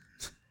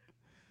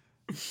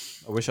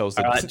 I wish I was.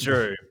 All right,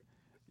 Drew.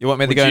 You want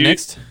me to go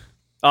next?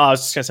 I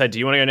was just going to say, do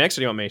you want to go next or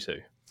do you want me to?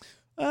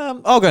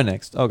 I'll go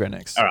next. All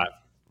right.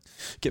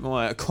 Get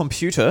my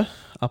computer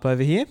up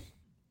over here.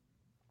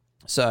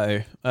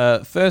 So,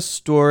 first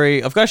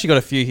story. I've actually got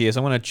a few here, so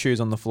I'm going to choose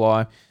on the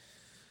fly.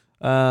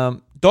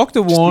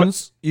 Doctor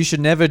warns you should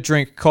never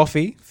drink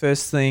coffee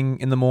first thing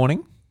in the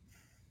morning.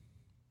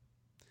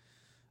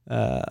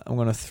 I'm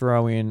going to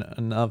throw in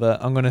another.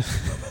 I'm going to...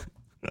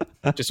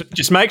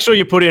 just make sure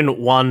you put in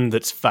one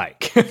that's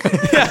fake.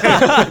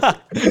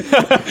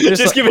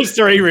 Just give us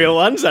 3 real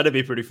ones. That'd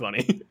be pretty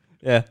funny.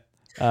 Yeah.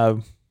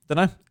 Don't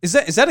know. Is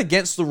that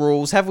against the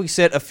rules? Have we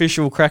set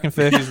official Crack and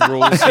Furphy's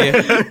rules here?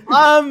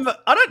 I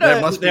don't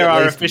know if there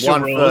are official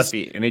rules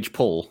Furphy in each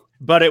pool,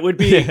 but it would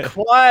be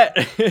quite.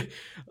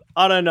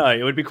 I don't know.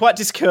 It would be quite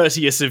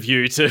discourteous of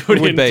you to put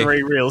in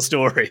 3 real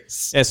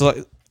stories. Yeah.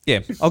 So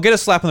I'll get a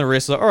slap on the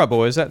wrist. Like, all right,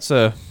 boys, that's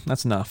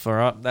enough. All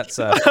right, that's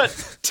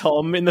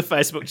Tom in the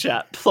Facebook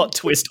chat. Plot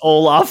twist: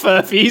 all our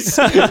Furphies.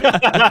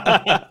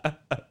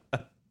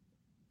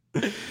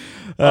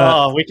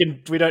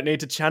 We don't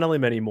need to channel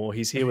him anymore.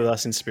 He's here with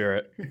us in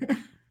spirit.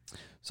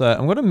 So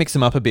I'm going to mix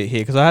them up a bit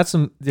here because I had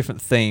some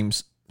different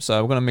themes.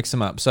 So we're going to mix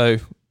them up. So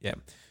yeah,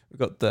 we've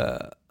got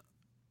the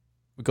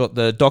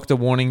doctor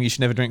warning you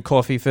should never drink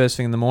coffee first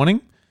thing in the morning,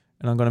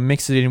 and I'm going to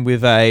mix it in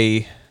with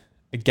a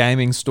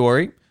gaming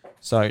story.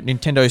 So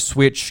Nintendo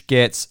Switch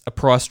gets a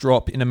price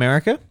drop in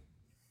America,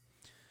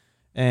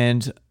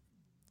 and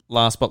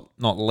last but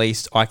not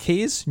least,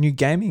 IKEA's new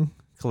gaming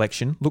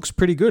collection looks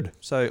pretty good.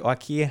 So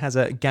IKEA has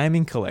a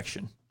gaming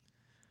collection.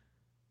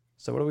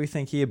 So what do we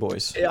think here,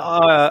 boys?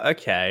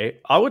 Okay.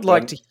 I would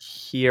like to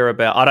hear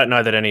about... I don't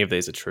know that any of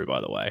these are true,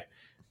 by the way.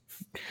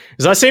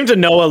 Because I seem to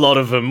know a lot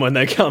of them when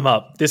they come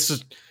up.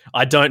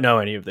 I don't know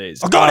any of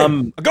these. I got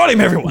him,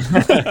 everyone.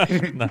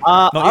 No,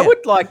 I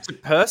would like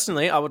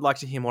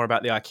to hear more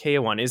about the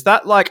IKEA one. Is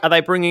that are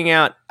they bringing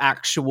out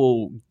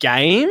actual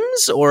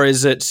games or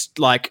is it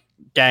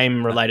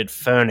game-related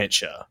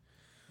furniture?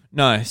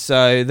 No,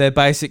 so they're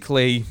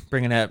basically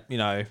bringing out,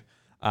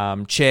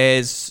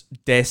 chairs,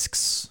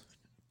 desks,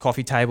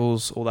 coffee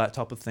tables, all that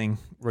type of thing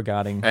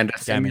regarding And a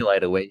gaming.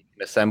 simulator where you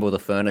can assemble the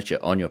furniture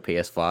on your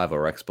PS5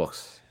 or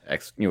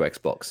new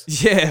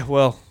Xbox. Yeah,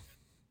 well,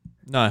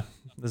 no,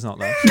 there's not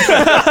that.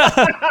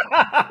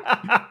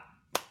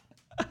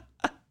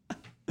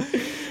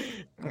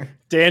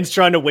 Dan's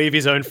trying to weave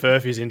his own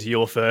furfies into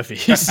your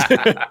furfies.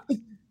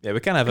 Yeah, we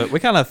can't have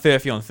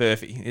furphy on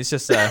furphy. It's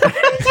just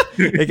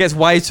it gets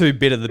way too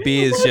bitter. The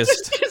beer's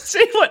just. Did you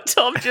see what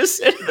Tom just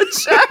said in the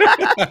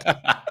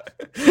chat?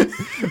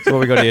 That's what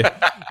we got here.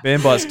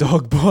 Man bites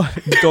dog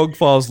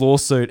files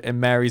lawsuit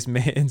and marries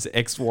man's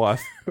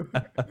ex-wife.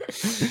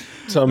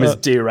 Tom is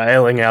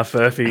derailing our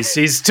furfies.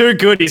 He's too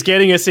good. He's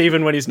getting us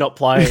even when he's not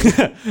playing.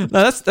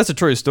 No, that's a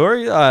true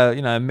story.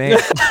 Man.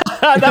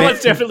 That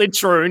one's definitely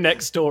true.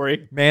 Next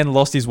story. Man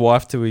lost his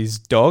wife to his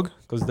dog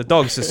because the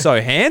dog's just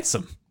so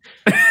handsome.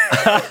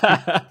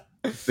 The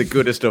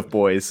goodest of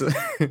boys.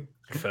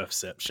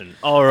 Perception.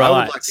 All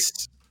right.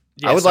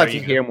 I would like to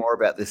hear more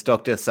about this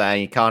doctor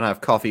saying you can't have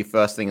coffee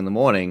first thing in the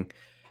morning,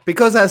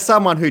 because as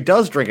someone who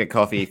does drink a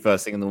coffee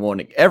first thing in the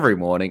morning every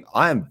morning,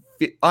 I'm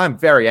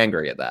very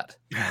angry at that.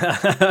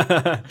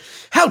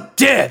 How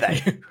dare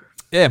they?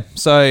 Yeah,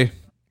 so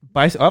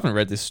I haven't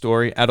read this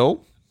story at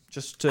all,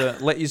 just to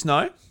let you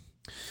know.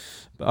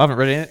 But I haven't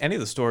read any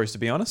of the stories, to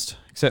be honest,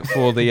 except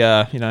for the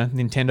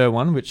Nintendo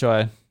one, which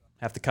I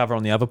have to cover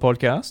on the other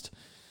podcast.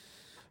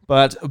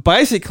 But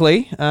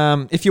basically,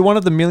 if you're one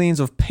of the millions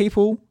of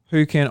people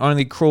who can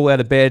only crawl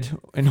out of bed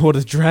in order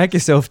to drag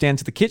yourself down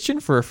to the kitchen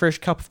for a fresh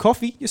cup of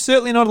coffee, you're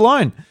certainly not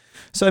alone.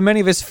 So many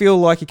of us feel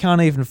like you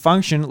can't even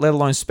function, let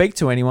alone speak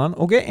to anyone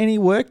or get any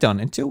work done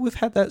until we've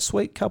had that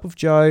sweet cup of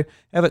joe.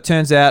 As it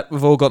turns out,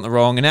 we've all gotten it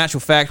wrong. In actual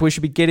fact, we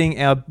should be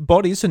getting our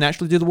bodies to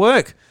naturally do the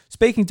work.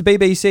 Speaking to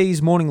BBC's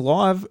Morning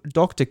Live,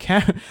 Dr.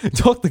 Karen.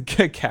 Did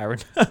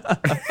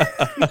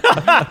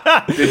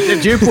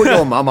you put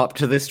your mum up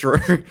to this,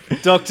 Drew?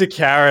 Dr.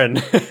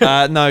 Karen.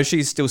 No,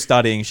 she's still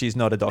studying. She's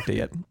not a doctor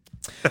yet.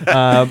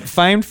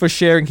 Famed for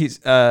sharing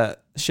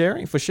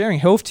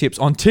health tips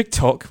on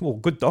TikTok. Well,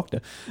 good doctor.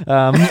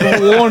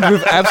 Warned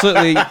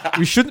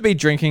we shouldn't be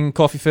drinking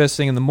coffee first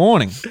thing in the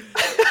morning.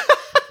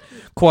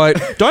 Quote,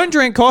 "Don't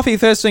drink coffee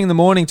first thing in the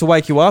morning to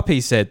wake you up," he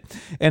said.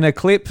 In a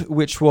clip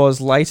which was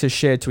later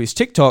shared to his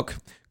TikTok,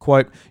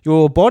 quote,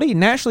 "Your body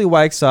naturally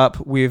wakes up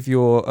with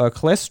your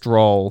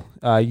cholesterol.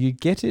 You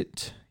get a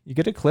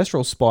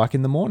cholesterol spike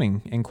in the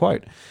morning," end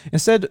quote.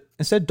 Instead,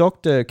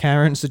 Dr.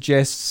 Karen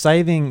suggests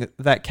saving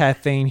that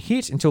caffeine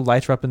hit until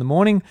later up in the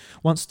morning,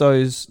 once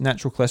those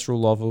natural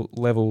cholesterol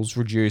levels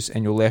reduce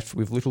and you're left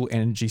with little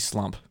energy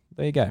slump.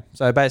 There you go.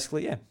 So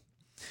basically, yeah.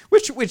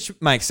 Which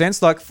makes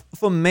sense. Like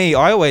for me,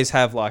 I always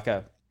have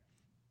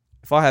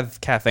if I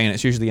have caffeine,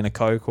 it's usually in a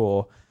Coke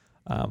or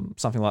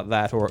something like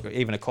that, or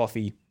even a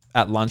coffee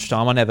at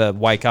lunchtime. I never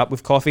wake up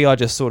with coffee. I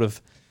just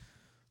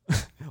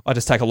I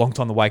just take a long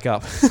time to wake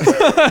up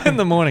in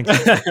the morning.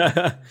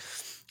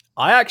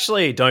 I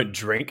actually don't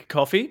drink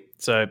coffee,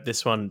 so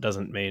this one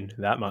doesn't mean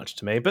that much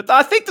to me. But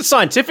I think that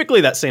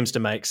scientifically that seems to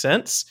make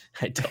sense.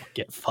 Hey, don't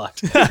get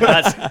fucked.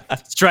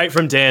 That's straight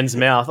from Dan's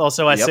mouth.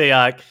 Also, I see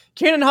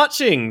Keenan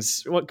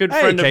Hutchings, what good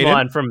friend of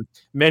mine from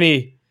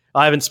many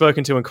I haven't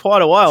spoken to in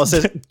quite a while,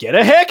 says, "Get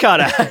a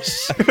haircut,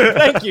 Ash."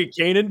 Thank you,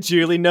 Keenan.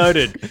 Duly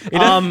noted.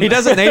 He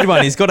doesn't need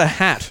one. He's got a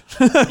hat.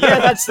 Yeah,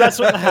 that's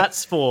what the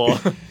hat's for.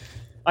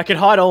 I could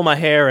hide all my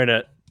hair in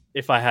it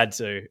if I had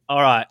to.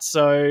 All right,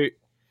 so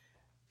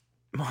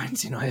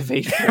mine's in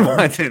IV form.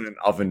 Mine's in an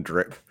oven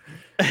drip.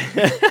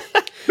 I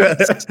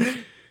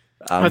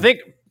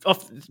think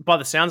by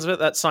the sounds of it,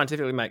 that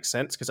scientifically makes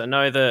sense, because I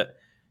know that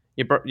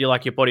your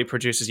brain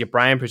produces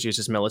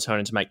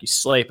melatonin to make you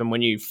sleep, and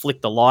when you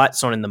flick the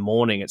lights on in the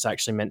morning, it's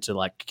actually meant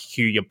to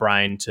cue your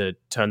brain to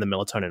turn the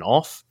melatonin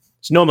off.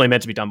 It's normally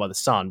meant to be done by the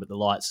sun, but the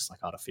lights is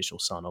artificial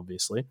sun,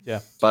 obviously. Yeah,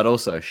 but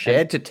also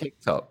shared to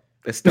TikTok.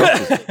 This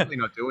stuff is probably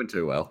not doing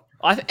too well.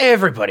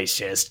 Everybody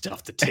shares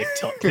stuff to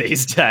TikTok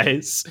these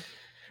days.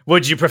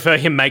 Would you prefer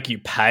him make you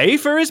pay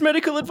for his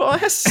medical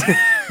advice?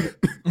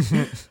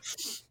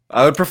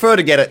 I would prefer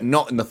to get it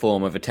not in the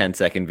form of a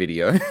 10-second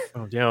video.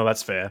 Oh, yeah,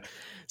 that's fair.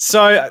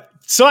 So,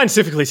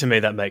 scientifically, to me,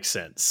 that makes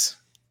sense.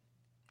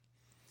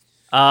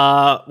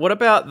 What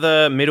about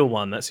the middle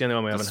one? That's the only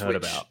one we haven't heard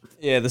about.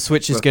 Yeah, the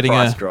Switch is getting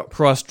a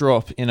price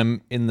drop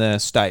in the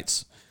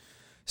States.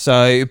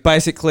 So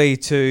basically,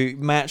 to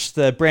match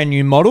the brand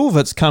new model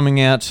that's coming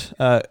out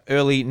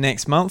early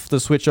next month, the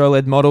Switch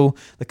OLED model,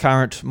 the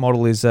current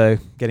model is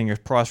getting a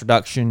price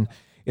reduction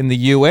in the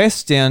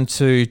US down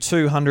to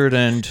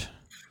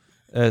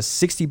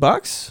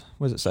 $260.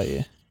 What does it say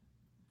here?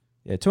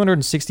 Yeah,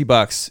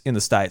 $260 in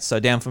the States, so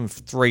down from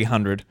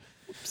 $300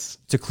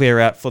 to clear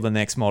out for the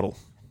next model.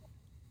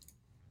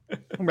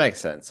 Makes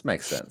sense. I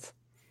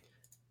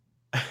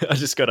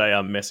just got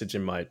a message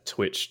in my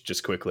Twitch,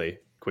 just quick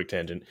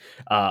tangent,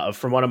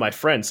 from one of my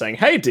friends saying,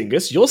 "Hey,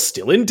 Dingus, you're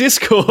still in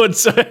Discord."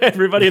 So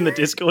everybody in the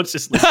Discord's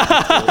just listening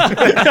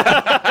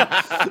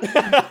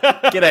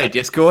to G'day,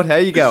 Discord. How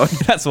you going?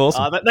 That's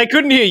awesome. They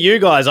couldn't hear you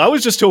guys. I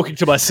was just talking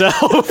to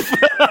myself.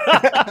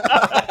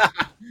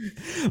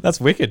 That's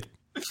wicked.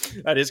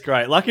 That is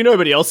great. Lucky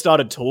nobody else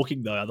started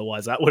talking, though.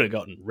 Otherwise, that would have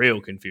gotten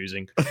real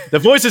confusing. The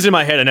voices in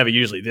my head are never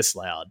usually this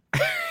loud.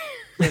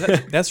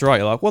 That's right.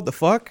 You're like, what the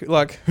fuck?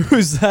 Like,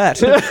 who's that?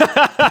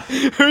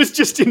 Who's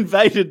just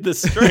invaded the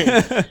stream?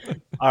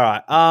 All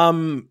right.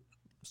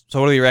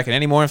 So what do you reckon?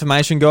 Any more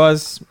information,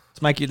 guys,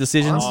 to make your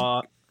decisions?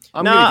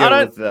 I'm No, gonna I go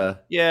don't- with I'm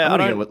I gonna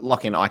don't- go with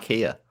lock in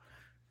IKEA.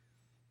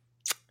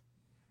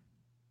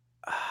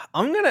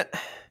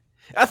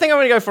 I think I'm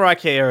going to go for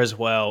IKEA as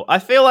well. I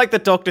feel like the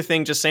doctor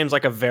thing just seems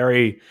like a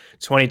very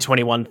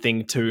 2021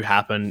 thing to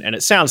happen, and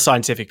it sounds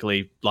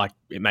scientifically like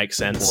it makes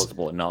sense.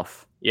 Plausible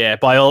enough. Yeah,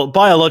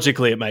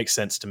 biologically it makes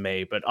sense to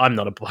me, but I'm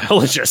not a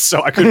biologist,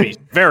 so I could be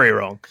very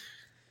wrong.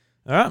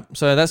 All right.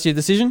 So that's your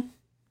decision?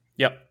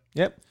 Yep.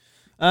 Yep.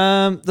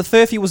 The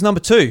Furphy was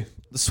number 2.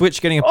 The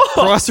Switch getting a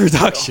price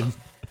reduction.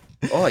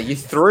 Oh, you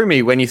threw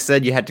me when you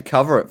said you had to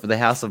cover it for the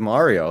House of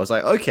Mario. I was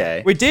like,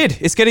 okay. We did.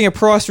 It's getting a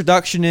price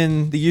reduction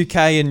in the UK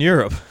and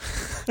Europe.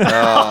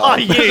 Oh,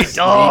 you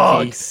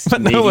dog!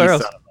 But nowhere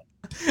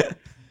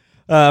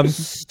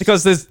else.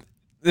 Because there's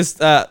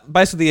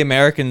basically the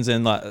Americans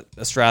and like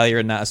Australia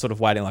and that are sort of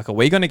waiting like, are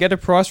we going to get a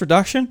price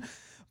reduction?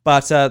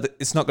 But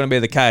it's not going to be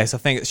the case. I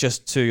think it's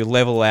just to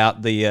level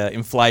out the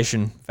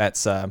inflation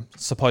that's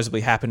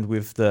supposedly happened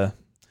with the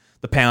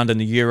pound and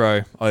the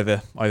euro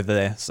over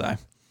there. So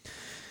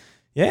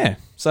yeah.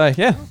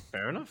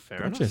 Fair enough.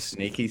 Gotcha.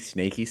 Sneaky.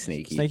 Sneaky.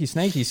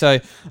 So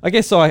I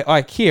guess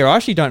IKEA, I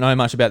actually don't know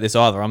much about this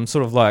either. I'm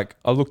sort of like,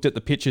 I looked at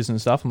the pictures and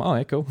stuff. I'm like, oh,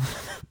 yeah, cool.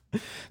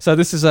 So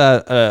this is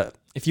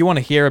if you want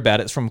to hear about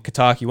it, it's from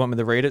Kotaku. You want me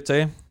to read it to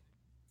you?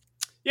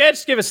 Yeah,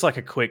 just give us like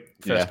a quick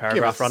first Yeah, give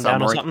paragraph us a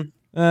rundown or summary.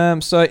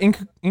 something. So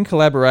in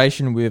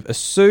collaboration with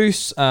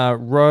ASUS,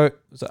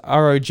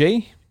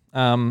 ROG,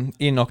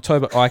 in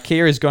October,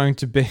 IKEA is going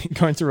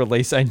to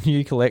release a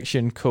new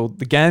collection called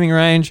the Gaming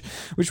Range,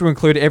 which will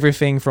include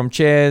everything from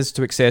chairs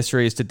to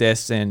accessories to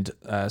desks and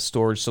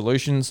storage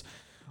solutions.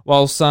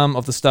 While some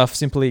of the stuff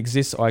simply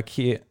exists,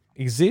 IKEA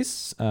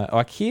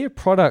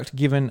product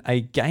given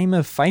a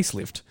gamer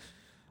facelift.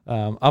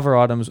 Other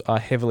items are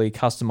heavily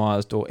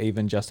customized or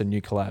even just a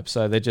new collab.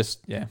 So they're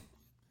just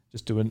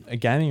doing a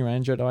gaming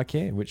range at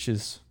IKEA, which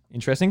is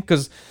interesting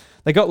because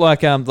they got like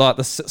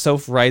the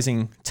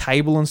self-raising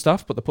table and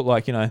stuff, but they put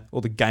like,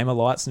 all the gamer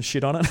lights and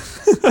shit on it.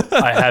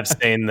 I have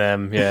seen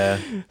them, yeah.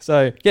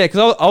 So yeah,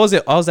 because I was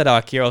at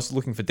IKEA, I was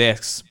looking for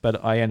desks,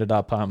 but I ended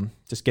up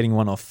just getting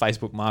one off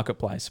Facebook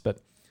Marketplace. But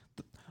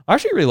I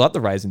actually really like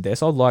the raising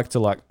desk. I'd like to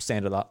like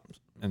stand it up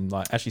and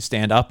like actually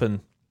stand up and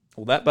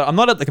all that, but I'm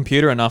not at the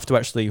computer enough to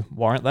actually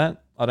warrant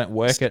that. I don't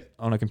work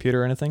on a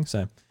computer or anything,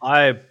 so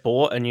I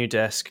bought a new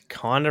desk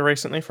kind of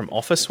recently from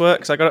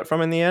Officeworks. I got it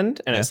from in the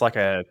end, and it's like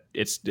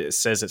it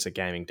says it's a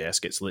gaming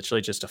desk. It's literally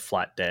just a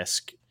flat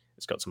desk.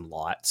 It's got some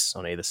lights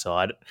on either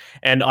side,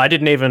 and I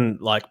didn't even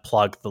like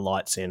plug the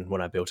lights in when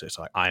I built it. It's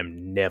like I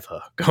am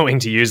never going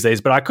to use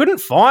these, but I couldn't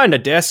find a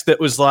desk that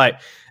was like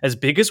as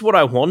big as what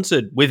I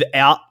wanted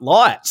without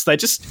lights.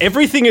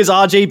 Everything is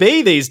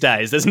RGB these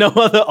days. There's no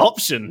other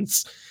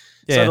options.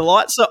 Yeah. So the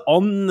lights are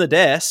on the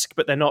desk,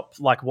 but they're not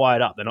like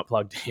wired up. They're not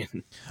plugged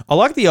in. I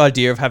like the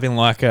idea of having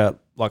like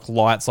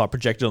lights like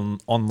projected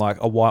on like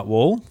a white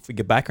wall for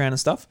your background and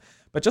stuff.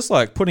 But just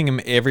like putting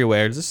them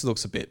everywhere, it just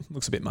looks a bit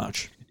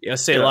much. Yeah,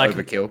 see, Bit of like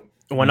overkill.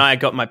 when I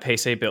got my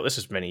PC built, this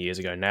was many years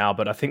ago now,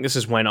 but I think this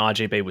is when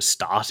RGB was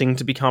starting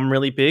to become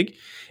really big,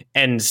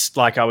 and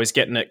like I was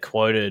getting it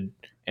quoted.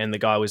 And the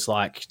guy was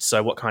like,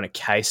 so what kind of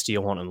case do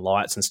you want and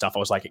lights and stuff? I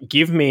was like,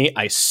 give me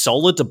a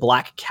solid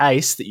black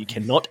case that you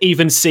cannot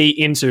even see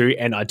into,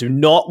 and I do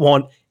not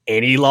want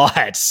any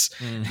lights.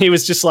 He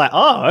was just like,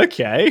 oh,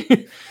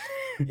 okay.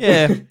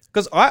 Yeah,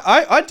 because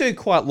I do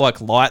quite like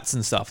lights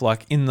and stuff,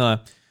 like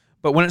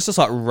but when it's just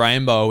like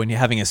rainbow and you're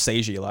having a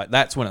seizure, like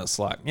that's when it's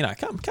like,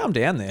 calm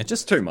down there.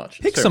 Just Too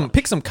much. pick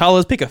some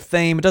colors, pick a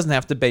theme. It doesn't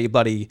have to be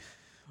bloody,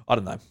 I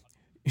don't know.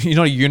 You're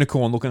not a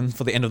unicorn looking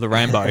for the end of the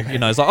rainbow.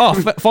 It's like, oh,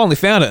 finally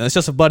found it. And it's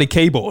just a bloody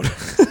keyboard.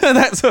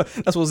 That's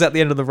what was at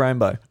the end of the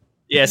rainbow.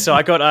 Yeah, so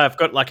I've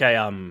got like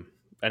an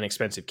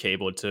expensive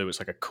keyboard too. It's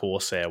like a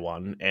Corsair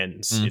one, and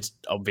it's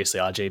obviously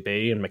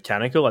RGB and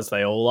mechanical as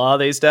they all are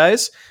these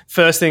days.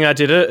 First thing I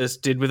did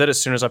with it as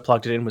soon as I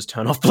plugged it in was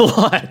turn off the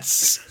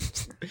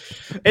lights.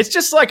 It's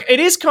just like, it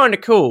is kind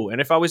of cool,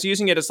 and if I was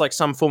using it as like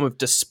some form of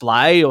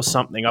display or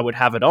something, I would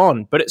have it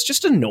on. But it's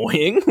just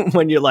annoying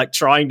when you're like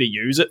trying to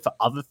use it for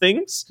other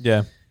things.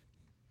 Yeah.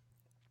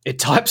 It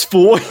types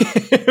for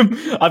him.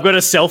 I've got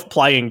a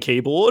self-playing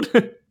keyboard.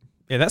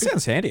 Yeah, that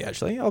sounds handy,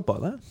 actually. I'll buy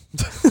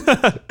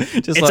that.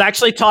 It's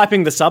actually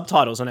typing the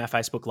subtitles on our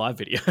Facebook Live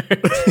video.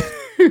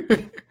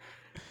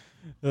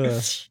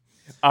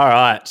 All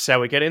right, shall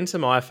we get into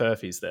my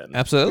furfies then?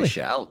 Absolutely. We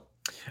shall.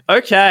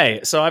 Okay,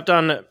 so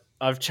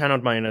I've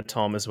channeled my inner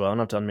Tom as well,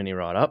 and I've done mini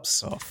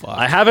write-ups. Oh, fuck.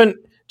 I haven't,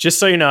 just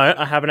so you know,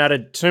 I haven't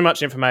added too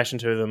much information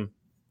to them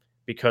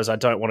because I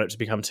don't want it to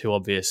become too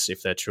obvious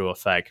if they're true or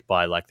fake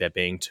by like there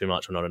being too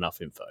much or not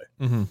enough info.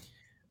 Mm-hmm.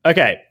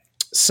 Okay,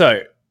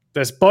 So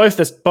there's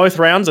both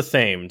rounds are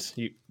themed.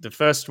 The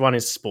first one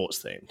is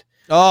sports themed.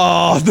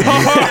 Oh no!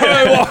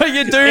 Why are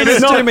you doing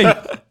this to me?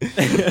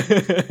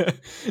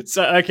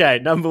 So okay,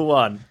 number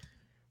one.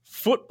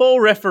 Football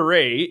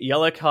referee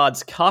yellow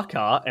cards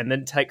Kaká and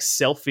then takes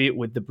selfie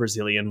with the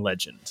Brazilian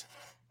legend.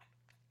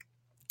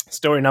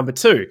 Story number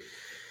 2.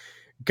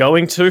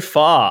 Going too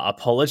far.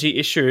 Apology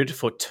issued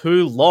for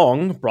too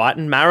long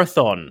Brighton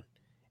Marathon.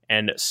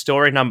 And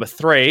story number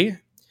 3.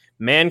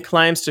 Man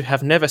claims to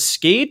have never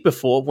skied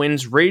before,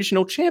 wins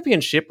regional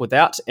championship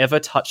without ever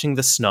touching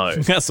the snow.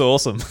 That's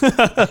awesome.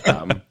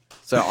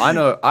 So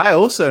I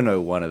also know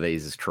one of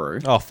these is true.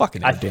 Oh,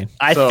 fucking hell, Dan.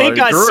 I So, think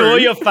I Drew- saw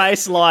your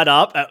face light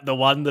up at the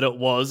one that it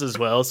was as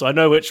well, so I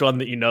know which one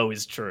that you know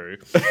is true.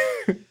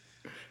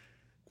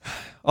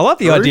 I like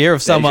the idea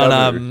of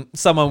Deja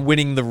someone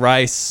winning the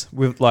race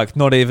with like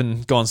not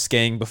even gone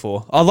skiing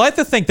before. I like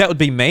to think that would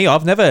be me.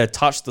 I've never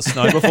touched the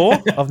snow before.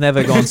 I've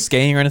never gone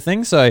skiing or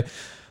anything. So,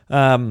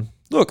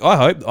 look, I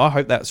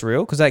hope that's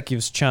real because that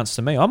gives chance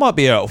to me. I might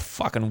be a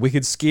fucking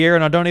wicked skier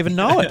and I don't even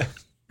know it.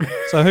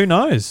 So who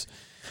knows?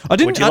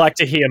 Would you like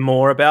to hear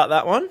more about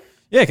that one?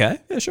 Yeah. Okay.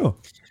 Yeah. Sure.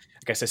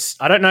 Okay, so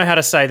I don't know how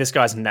to say this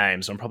guy's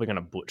name, so I'm probably going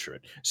to butcher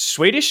it.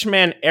 Swedish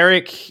man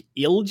Erik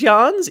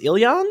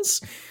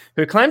Iljans,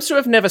 who claims to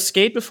have never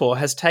skied before,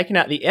 has taken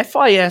out the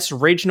FIS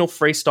Regional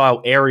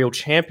Freestyle Aerial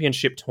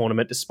Championship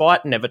tournament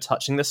despite never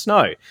touching the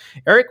snow.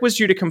 Erik was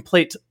due to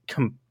compete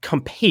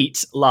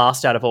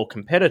last out of all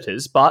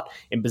competitors, but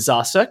in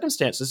bizarre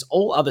circumstances,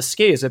 all other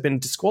skiers have been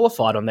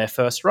disqualified on their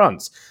first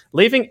runs,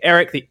 leaving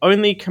Erik the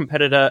only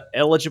competitor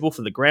eligible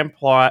for the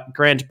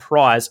grand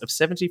prize of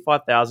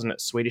 75,000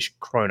 Swedish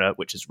krona,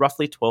 which is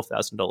roughly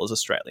 $12,000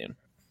 Australian.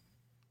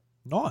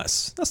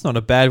 Nice. That's not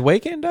a bad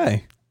weekend, eh?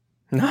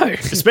 No,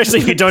 especially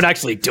if you don't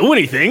actually do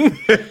anything.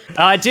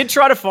 I did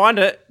try to find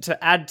it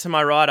to add to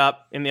my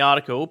write-up in the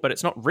article, but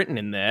it's not written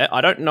in there.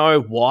 I don't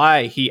know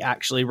why he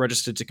actually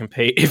registered to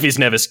compete if he's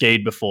never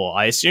skied before.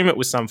 I assume it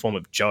was some form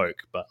of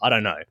joke, but I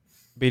don't know.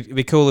 It'd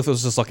be cool if it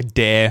was just like a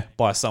dare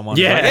by someone.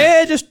 Yeah. Like,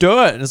 yeah, just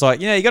do it. And it's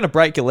like, you're going to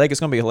break your leg. It's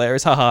going to be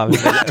hilarious. Haha.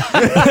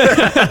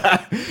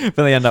 But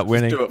they end up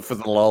winning. Do it for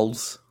the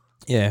lols.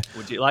 Yeah.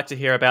 Would you like to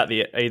hear about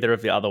either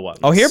of the other ones?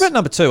 I'll hear about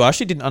number 2. I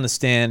actually didn't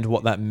understand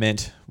what that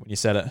meant when you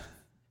said it.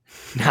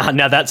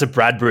 Now that's a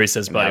Bradbury,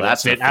 says Buddy. No,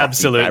 that's it a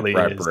absolutely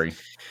fucking is. Bradbury.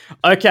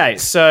 Okay,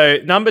 so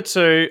number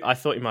 2, I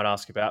thought you might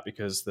ask about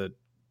because the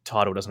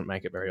title doesn't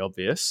make it very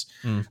obvious.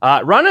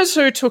 Runners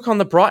who took on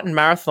the Brighton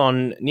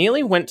Marathon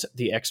nearly went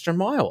the extra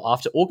mile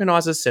after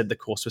organisers said the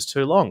course was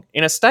too long.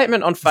 In a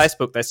statement on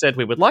Facebook, they said,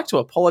 "We would like to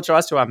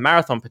apologise to our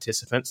marathon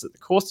participants that the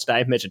course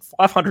today measured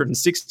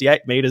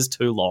 568 metres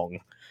too long."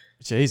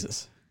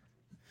 Jesus.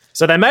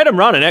 So they made them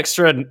run an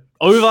extra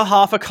over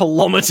half a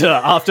kilometre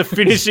after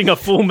finishing a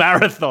full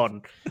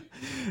marathon.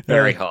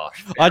 Very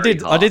harsh. I very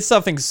did harsh.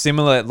 something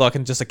similar, like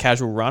in just a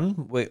casual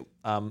run.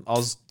 I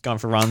was going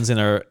for runs in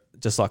a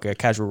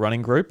casual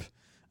running group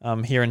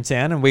here in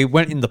town, and we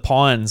went in the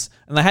pines,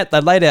 and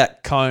they laid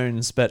out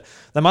cones, but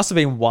there must have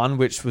been one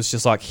which was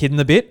just like hidden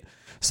a bit,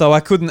 so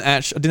I didn't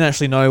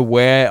actually know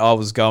where I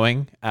was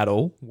going at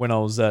all when I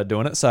was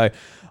doing it. So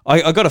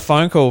I got a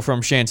phone call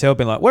from Chantel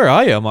being like, "Where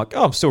are you?" I'm like,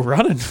 "Oh, I'm still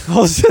running." I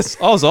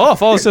was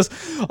off.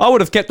 I would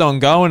have kept on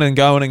going and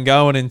going and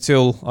going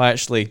until I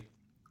actually.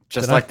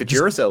 Just like the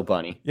Duracell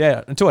bunny.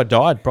 Yeah, until I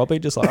died, probably.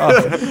 Just like,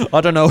 oh,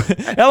 I don't know.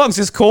 How long's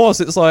this course?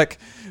 It's like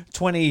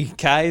 20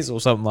 Ks or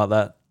something like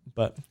that.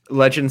 But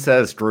Legend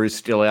says Drew's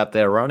still out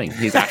there running.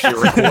 He's actually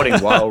recording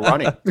while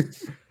running.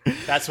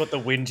 That's what the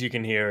wind you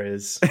can hear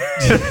is. All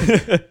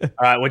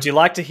right, would you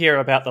like to hear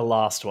about the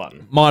last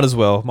one? might as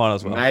well.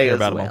 May Hear as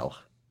about 'em all. well.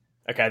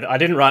 Okay, I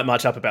didn't write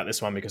much up about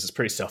this one because it's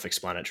pretty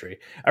self-explanatory.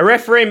 A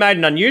referee made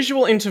an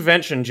unusual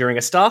intervention during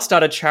a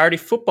star-studded charity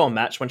football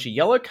match when she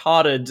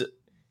yellow-carded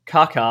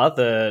Kaká,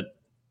 the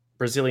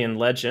Brazilian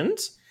legend,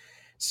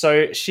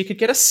 so she could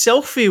get a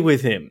selfie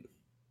with him.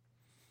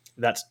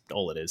 That's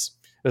all it is.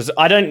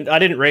 I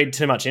didn't read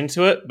too much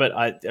into it, but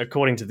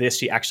according to this,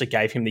 she actually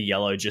gave him the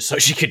yellow just so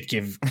she could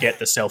get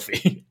the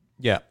selfie.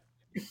 Yeah.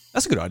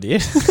 That's a good idea.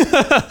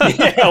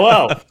 Yeah,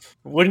 well,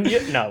 wouldn't you?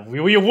 No,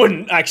 you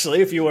wouldn't actually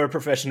if you were a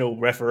professional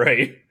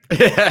referee.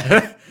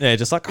 Yeah,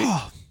 just like,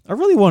 oh, I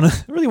really want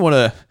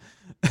a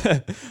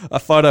a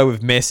photo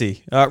with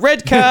Messi.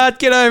 Red card,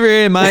 get over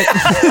here, mate.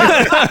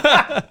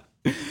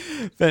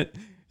 But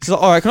she's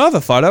like, all right, can I have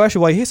a photo?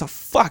 Actually, while you're here, so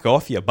fuck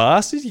off, you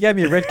bastard. You gave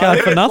me a red card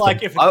for nothing.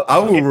 Like if I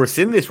will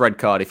rescind this red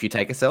card if you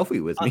take a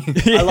selfie with me.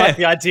 I like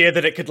the idea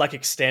that it could like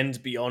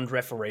extend beyond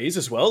referees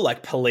as well,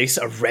 like police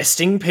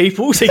arresting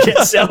people to get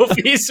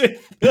selfies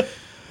with.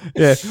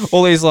 Yeah,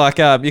 all these like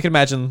you can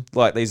imagine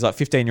like these like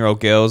 15-year-old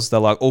girls. They're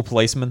like all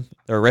policemen.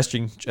 They're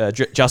arresting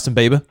Justin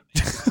Bieber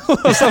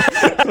or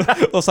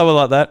something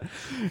like that.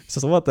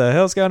 So what the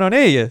hell's going on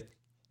here?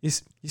 You're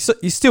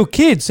still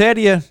kids. How'd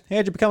you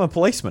become a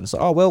policeman?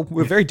 So well,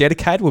 we're very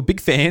dedicated. We're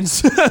big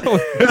fans.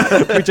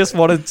 We just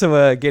wanted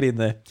to get in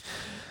there.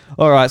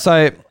 All right,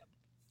 so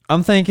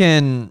I'm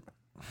thinking.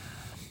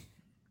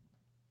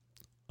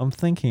 You're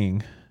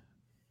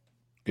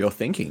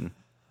thinking.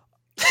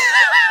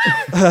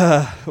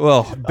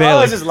 Well, I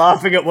barely. was just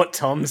laughing at what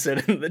Tom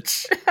said in the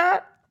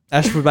chat.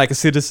 Ash would make a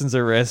citizen's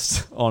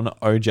arrest on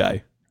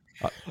OJ.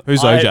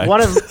 Who's OJ?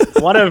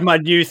 One of my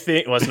new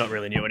thing. Well, it's not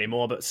really new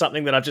anymore, but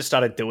something that I've just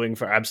started doing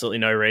for absolutely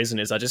no reason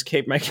is I just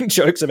keep making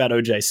jokes about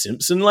OJ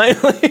Simpson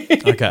lately.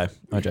 Okay,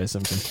 OJ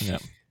Simpson. Yeah.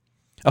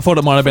 I thought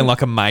it might have been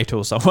like a mate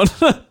or someone.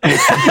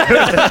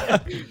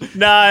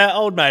 Nah,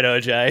 old mate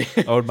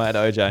OJ. Old mate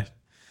OJ.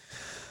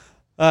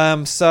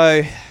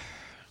 So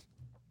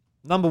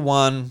number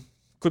one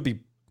could be.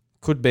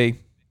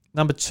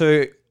 Number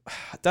two,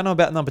 I don't know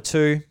about number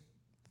two.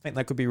 I think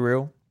that could be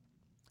real.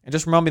 And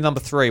just remind me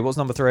number three. What was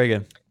number three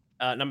again?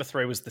 Number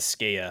 3 was the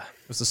skier.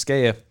 It was the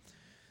skier.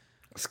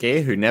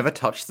 Skier who never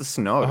touched the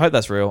snow. I hope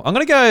that's real. I'm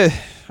gonna go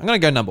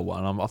number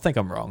one. I think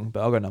I'm wrong,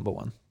 but I'll go number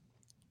one.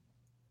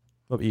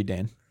 What about you,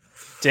 Dan?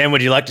 Dan,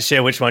 would you like to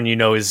share which one you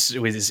know is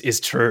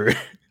true?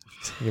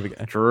 Here we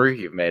go. Drew,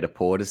 you've made a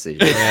poor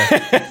decision.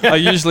 I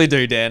usually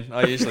do, Dan.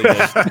 I usually do.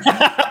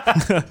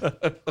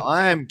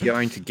 I'm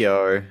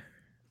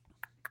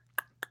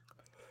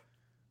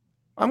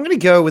going to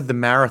go with the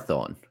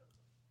marathon.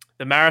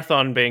 The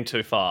marathon being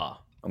too far.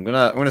 I'm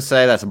gonna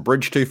say that's a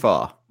bridge too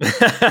far.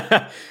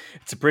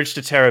 It's a bridge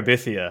to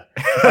Terabithia.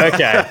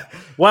 Okay.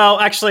 Well,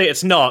 actually,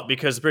 it's not,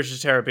 because the bridge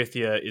to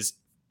Terabithia is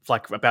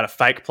like about a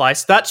fake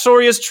place. That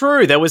story is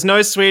true. There was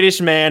no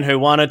Swedish man who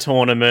won a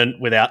tournament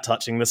without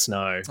touching the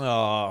snow.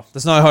 Oh,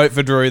 there's no hope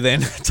for Drew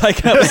then.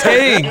 Taking up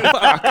skiing.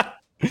 Fuck.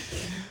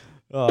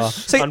 Oh.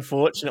 See,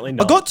 Unfortunately, I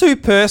not. got too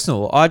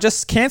personal. I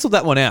just cancelled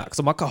that one out because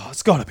I'm like, oh,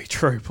 it's got to be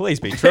true. Please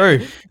be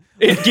true.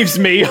 It gives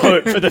me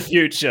hope for the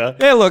future.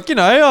 Yeah, look,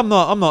 I'm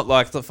not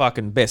like the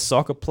fucking best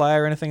soccer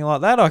player or anything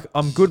like that.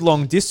 I'm good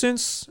long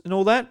distance and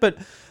all that, but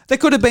there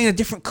could have been a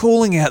different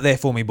calling out there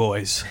for me,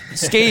 boys.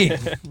 Skiing,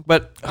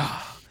 but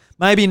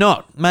maybe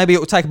not. Maybe it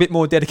will take a bit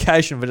more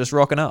dedication for just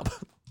rocking up.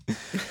 Oh,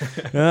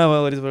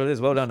 well, it is what it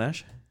is. Well done,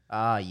 Ash.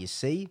 You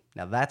see?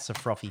 Now that's a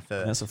frothy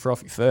fur. That's a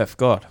frothy furf.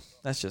 God,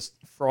 that's just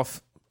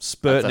froth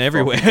spurting That's a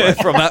everywhere frothy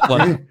from that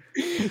one.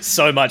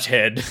 So much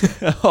head.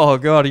 Oh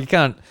God, you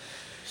can't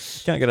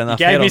get enough.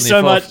 Gave head me on so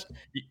the froth.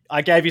 much.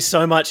 I gave you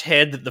so much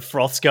head that the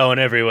froth's going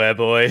everywhere,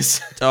 boys.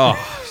 Oh,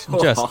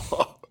 just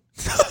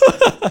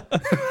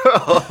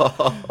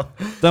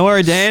don't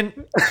worry, Dan.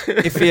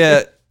 If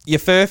your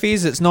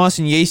furfies, it's nice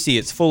and yeasty.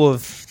 It's full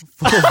of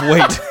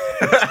wheat.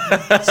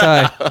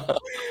 So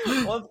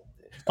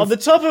On the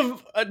top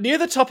of near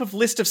the top of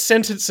list of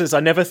sentences I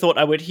never thought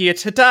I would hear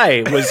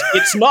today was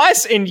 "It's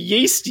nice and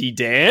yeasty,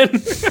 Dan."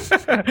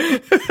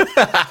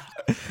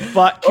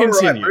 But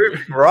continue.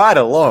 Right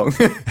along.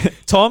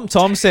 Tom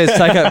says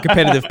take up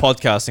competitive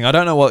podcasting. I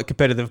don't know what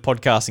competitive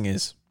podcasting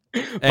is.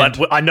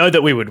 But I know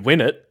that we would win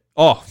it.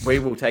 Oh, We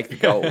will take the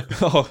gold.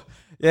 oh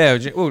yeah,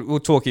 we'll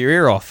talk your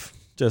ear off.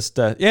 Just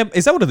yeah,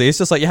 is that what it is?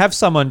 Just like you have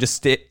someone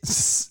just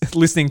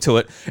listening to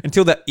it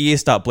until that ear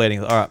start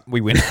bleeding. All right, we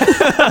win.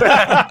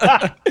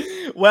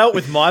 Well,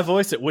 with my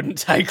voice, it wouldn't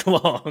take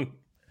long.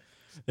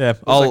 Yeah,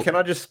 Also, can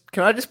I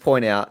just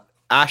point out,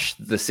 Ash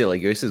the silly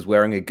goose is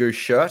wearing a goose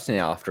shirt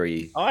now after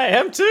he. I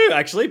am too,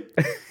 actually.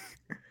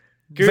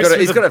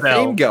 He's got a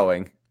bell. theme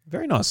going.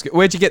 very nice.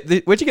 Where'd you get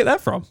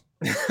that from?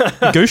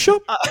 Goose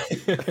shop?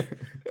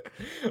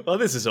 Well,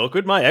 this is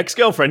awkward. My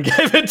ex-girlfriend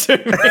gave it to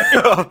me.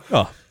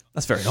 Oh,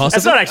 that's very nice.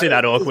 It's not actually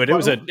that awkward.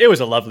 It was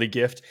a lovely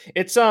gift.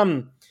 It's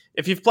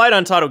if you've played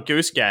Untitled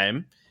Goose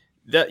Game,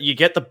 that you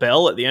get the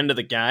bell at the end of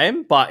the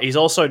game, but he's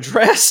also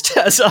dressed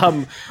as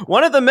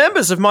one of the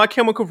members of My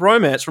Chemical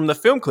Romance from the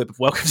film clip of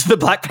Welcome to the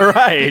Black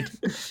Parade.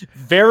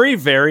 Very,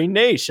 very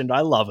niche, and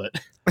I love it.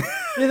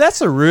 Yeah, that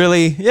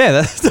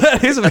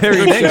is a very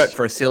Good nice shirt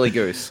for a silly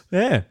goose.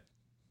 Yeah.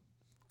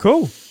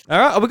 Cool. All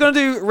right. Are we going to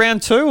do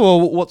round 2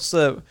 or what's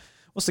the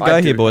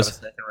go here, boys?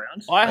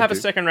 I have a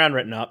second round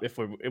written up if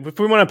we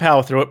want to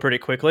power through it pretty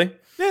quickly.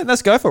 Yeah,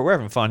 let's go for it. We're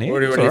having fun here. What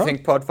do It's you all right.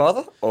 think,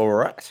 Podfather? All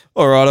right.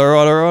 All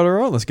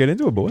right. Let's get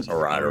into it, boys. All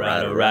right.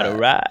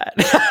 Right.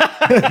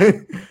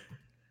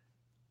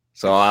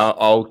 So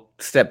I'll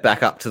step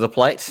back up to the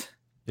plate.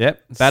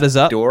 Yep. Batters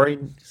up.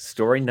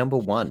 Story number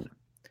 1.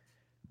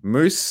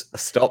 Moose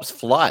stops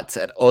flights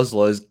at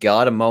Oslo's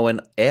Gardermoen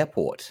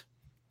Airport.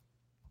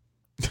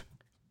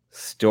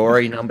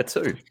 Story number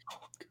 2.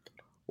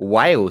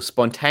 Whale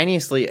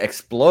spontaneously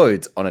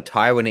explodes on a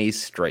Taiwanese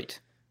street.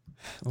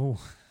 Oh.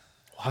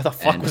 Why the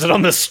fuck was it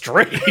on the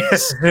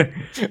streets?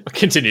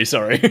 Continue,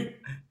 sorry.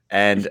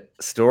 And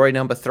story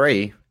number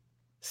 3.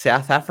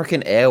 South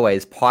African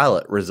Airways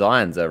pilot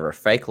resigns over a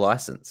fake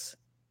license.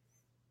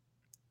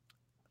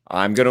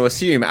 I'm going to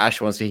assume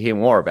Ash wants to hear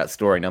more about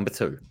story number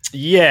 2.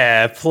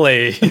 Yeah,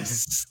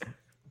 please.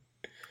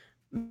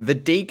 The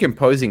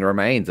decomposing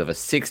remains of a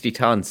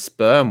 60-ton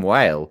sperm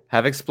whale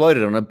have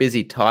exploded on a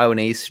busy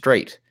Taiwanese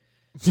street,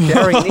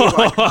 showering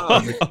nearby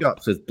cars and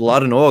shops with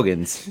blood and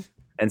organs,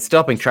 and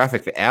stopping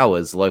traffic for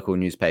hours, local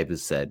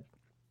newspapers said.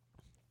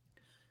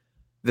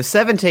 The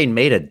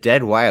 17-meter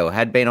dead whale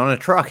had been on a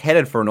truck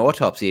headed for an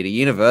autopsy at a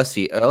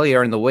university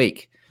earlier in the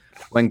week,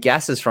 when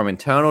gases from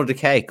internal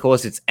decay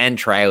caused its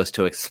entrails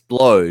to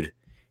explode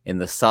in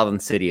the southern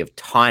city of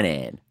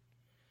Tainan.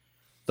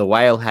 The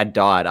whale had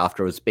died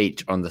after it was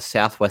beached on the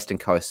southwestern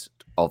coast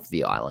of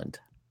the island.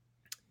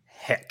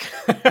 Heck.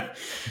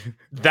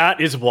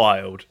 That is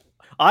wild.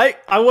 I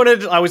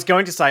was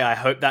going to say I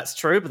hope that's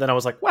true, but then I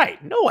was like,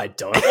 wait, no, I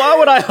don't. Why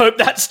would I hope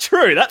that's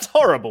true? That's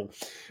horrible.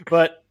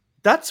 But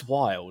that's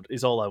wild,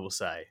 is all I will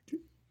say.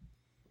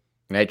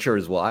 Nature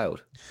is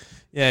wild.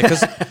 Yeah,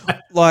 because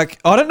like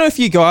I don't know if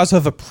you guys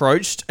have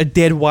approached a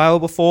dead whale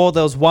before.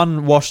 There was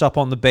one washed up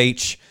on the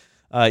beach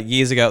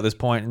years ago at this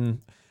point,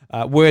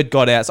 and word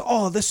got out.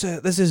 So, this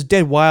is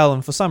dead whale,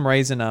 and for some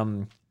reason,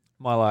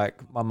 my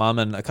mum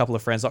and a couple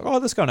of friends like,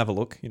 let's go and have a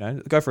look.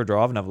 Go for a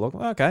drive and have a look.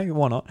 Okay,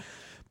 why not?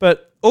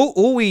 But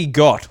all we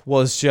got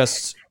was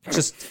just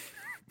the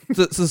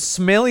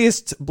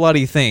smelliest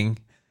bloody thing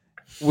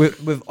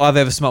I've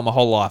ever smelled my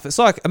whole life. It's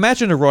like,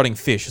 imagine a rotting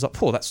fish. It's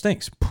like, that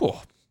stinks.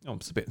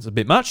 It's a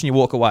bit much, and you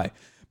walk away.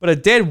 But a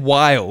dead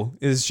whale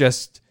is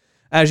just,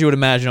 as you would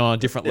imagine, on a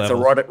different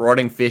level. It's a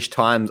rotting fish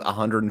times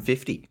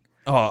 150.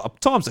 Oh,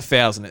 times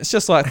 1,000. It's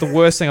just like the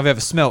worst thing I've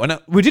ever smelled. And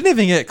we didn't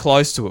even get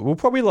close to it. We're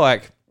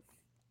probably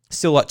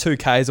still 2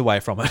 Ks away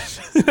from it.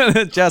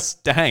 It just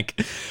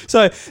stank.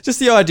 So just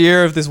the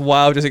idea of this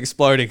whale just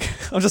exploding,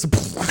 I'm just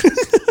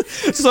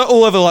just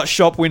all over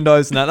shop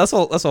windows and that. That's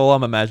all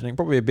I'm imagining.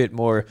 Probably a bit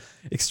more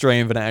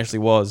extreme than it actually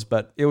was,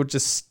 but it would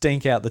just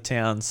stink out the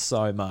town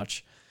so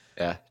much.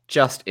 Yeah,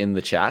 just in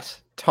the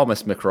chat,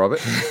 Thomas McRobert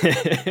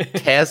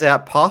tears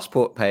out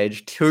passport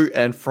page to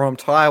and from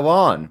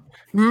Taiwan.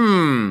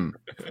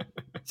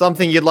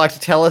 Something you'd like to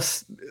tell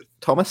us,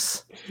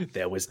 Thomas?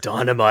 There was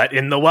dynamite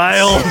in the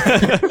whale.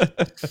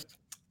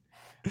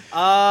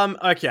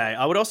 Okay.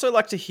 I would also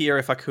like to hear,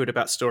 if I could,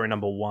 about story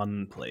number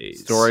 1,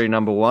 please. Story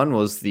number 1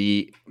 was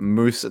the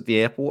moose at the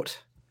airport.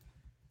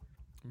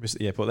 Moose at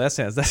the airport. That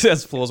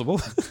sounds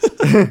plausible.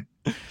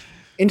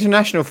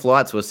 International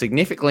flights were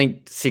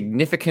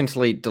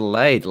significantly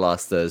delayed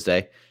last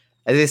Thursday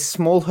as a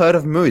small herd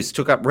of moose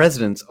took up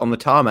residence on the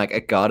tarmac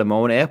at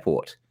Gardermoen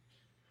Airport.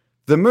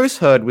 The moose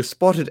herd was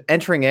spotted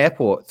entering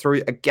airport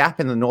through a gap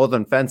in the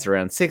northern fence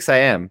around 6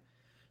 a.m.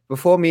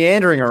 before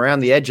meandering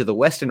around the edge of the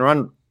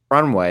western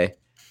runway,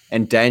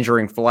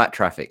 endangering flight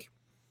traffic.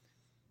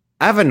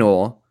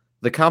 Avinor,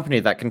 the company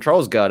that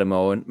controls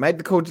Gardermoen, made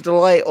the call to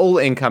delay all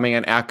incoming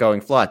and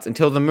outgoing flights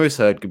until the moose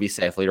herd could be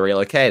safely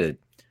relocated.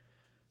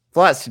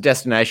 Flights to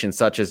destinations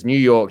such as New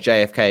York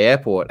JFK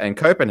Airport and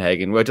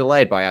Copenhagen were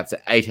delayed by up to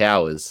 8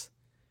 hours.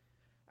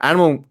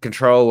 Animal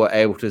control were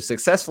able to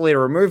successfully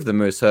remove the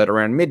moose herd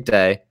around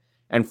midday,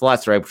 and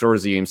flights were able to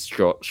resume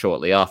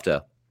shortly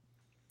after.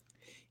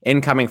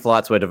 Incoming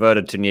flights were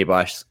diverted to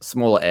nearby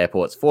smaller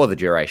airports for the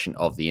duration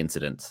of the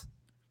incident.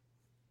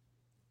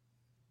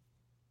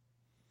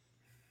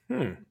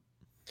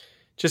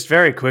 Just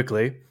very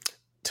quickly,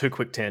 2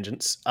 quick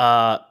tangents.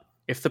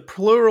 If the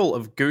plural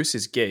of goose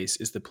is geese,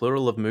 is the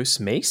plural of moose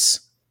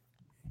meese?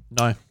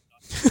 No.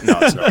 No,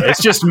 it's not.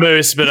 It's just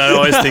moose, but I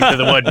always think that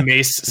the word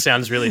meese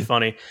sounds really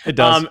funny. It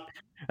does.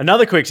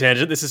 Another quick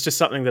tangent. This is just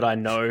something that I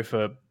know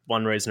for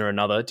one reason or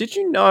another. Did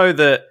you know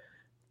that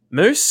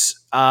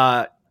moose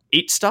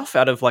eat stuff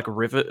out of a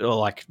river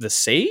or the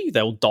sea?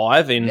 They'll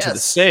dive into the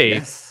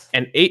sea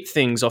and eat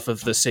things off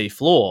of the sea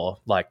floor,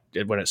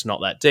 when it's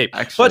not that deep.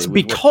 Actually, but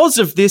because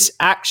of this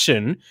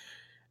action,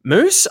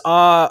 moose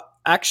are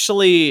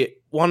actually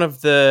one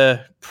of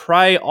the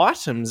prey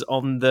items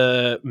on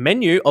the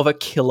menu of a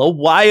killer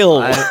whale.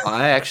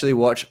 I actually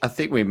I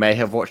think we may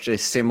have watched a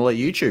similar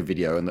YouTube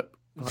video in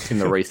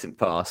the recent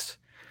past.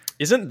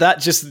 Isn't that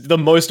just the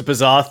most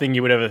bizarre thing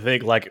you would ever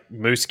think?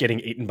 Moose getting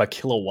eaten by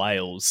killer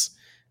whales.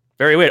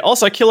 Very weird.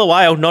 Also, killer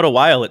whale, not a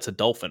whale, it's a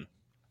dolphin.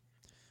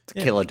 It's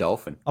a killer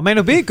dolphin. I mean,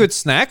 it'll be a good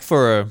snack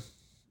for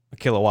a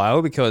killer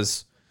whale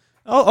because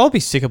I'll be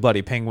sick of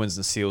bloody penguins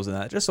and seals and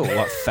that. Just all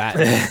fat.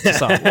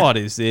 Just what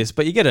is this?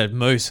 But you get a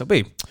moose, it'll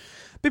be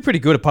pretty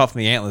good apart from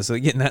the antlers. So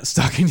getting that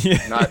stuck in you.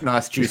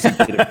 Nice juicy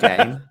bit of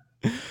game.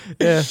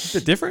 Yeah, a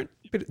bit different.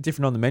 A bit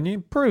different on the menu.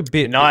 Probably a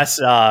bit nice.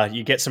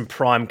 You get some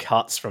prime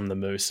cuts from the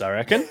moose, I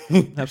reckon.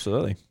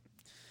 Absolutely.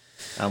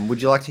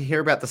 Would you like to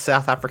hear about the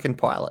South African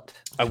pilot?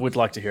 I would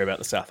like to hear about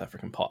the South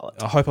African pilot.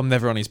 I hope I'm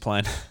never on his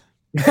plane.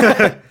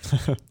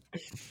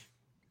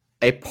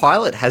 A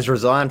pilot has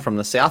resigned from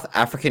the South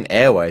African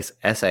Airways,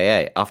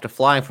 SAA, after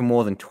flying for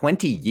more than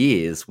 20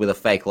 years with a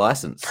fake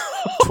license.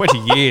 20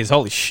 years,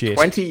 holy shit.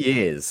 20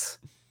 years.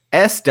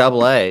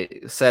 SAA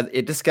said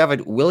it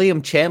discovered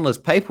William Chandler's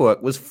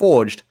paperwork was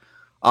forged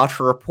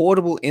after a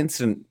reportable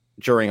incident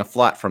during a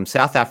flight from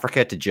South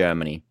Africa to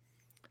Germany.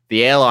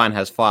 The airline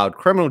has filed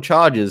criminal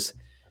charges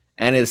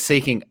and is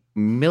seeking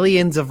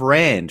millions of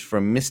rand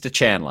from Mr.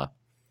 Chandler.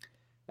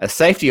 A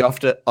safety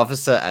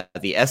officer at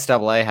the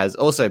SAA has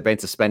also been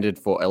suspended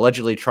for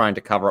allegedly trying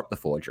to cover up the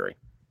forgery.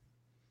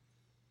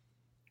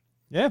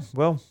 Yeah,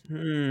 well.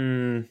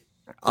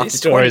 After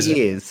 20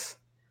 years,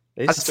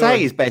 I'd say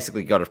he's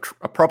basically got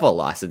a proper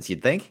license,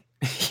 you'd think.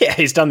 Yeah,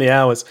 he's done the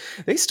hours.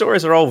 These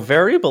stories are all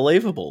very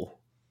believable.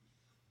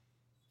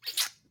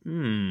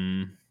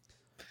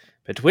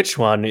 But which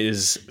one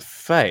is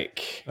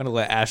fake? I'm going to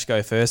let Ash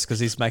go first because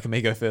he's making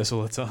me go first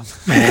all the time.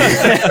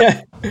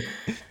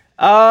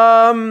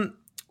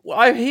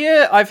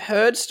 I've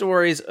heard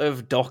stories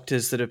of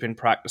doctors that have been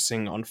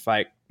practicing on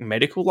fake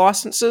medical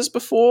licenses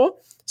before,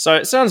 so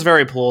it sounds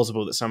very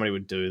plausible that somebody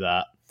would do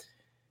that.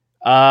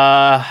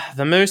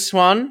 The moose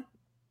one,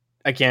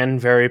 again,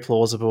 very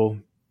plausible.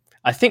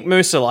 I think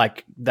moose are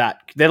like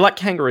that. They're like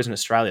kangaroos in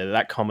Australia. They're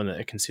that common that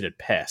they're considered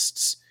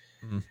pests.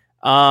 Mm.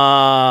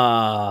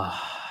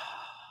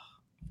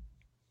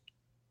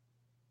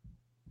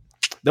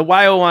 The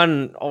whale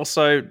one,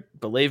 also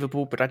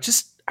believable, but I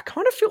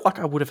kind of feel like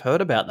I would have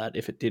heard about that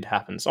if it did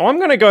happen. So I'm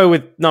going to go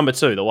with number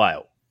 2, the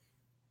whale.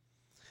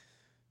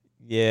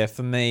 Yeah,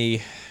 for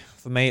me,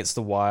 it's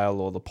the whale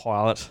or the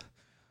pilot.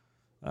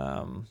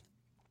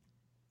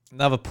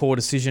 Another poor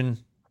decision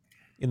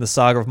in the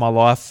saga of my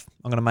life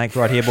I'm going to make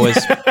right here, boys.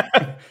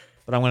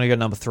 But I'm going to go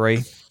number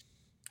 3,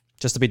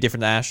 just to be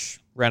different to Ash,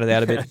 round it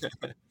out a bit.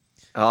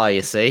 Oh,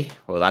 you see?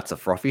 Well, that's a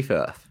frothy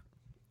firth.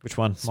 Which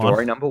one? Story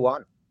Mine? number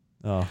 1.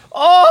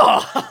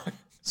 Oh!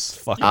 It's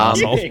fucking Um,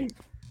 asshole.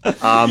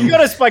 You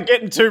got us by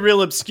getting 2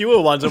 real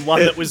obscure ones and one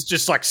that was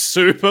just like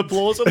super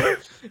plausible.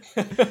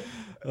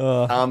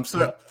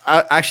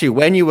 Actually,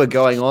 when you were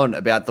going on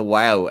about the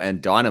whale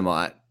and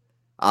dynamite,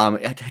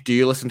 do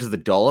you listen to the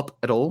Dollop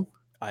at all?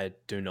 I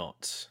do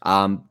not.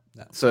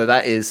 So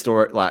that is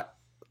story like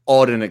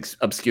odd and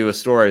obscure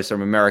stories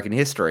from American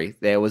history.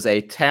 There was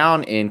a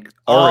town in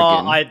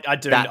Oregon. I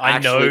do. that I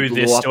know actually blew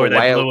this up story. a They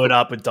whale blew it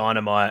up with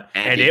dynamite,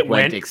 and it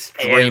went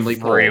extremely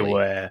poorly.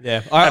 everywhere.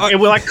 Yeah, It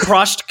was like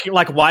crushed,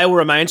 like whale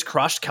remains,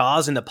 crushed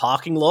cars in the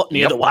parking lot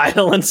near the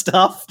whale and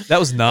stuff. that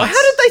was nuts.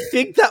 How did they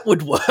think that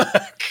would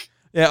work?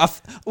 Yeah,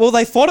 well,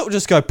 they thought it would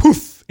just go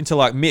poof into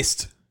like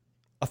mist.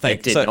 I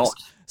think It did not.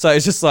 So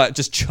it's just like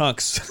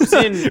chunks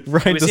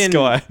rain the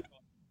sky.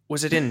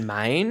 Was it in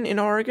Maine, in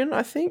Oregon?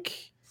 I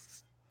think.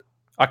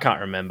 I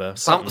can't remember.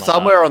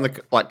 Somewhere on the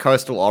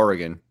coastal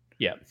Oregon.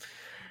 Yeah.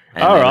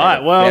 And All they made right.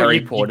 a Well, very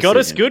you poor got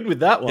us decision. good with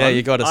that one. Yeah,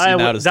 you got us. You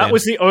nailed us that then.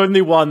 was the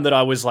only one that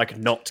I was like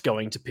not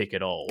going to pick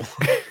at all.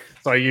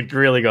 So you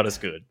really got us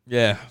good.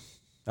 Yeah,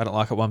 I don't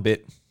like it one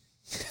bit.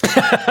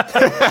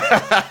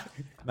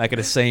 Making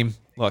it seem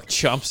like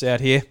chumps out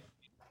here,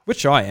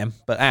 which I am.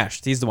 But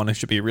Ash, he's the one who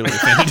should be really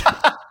offended.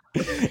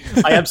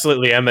 I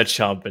absolutely am a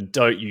chump, and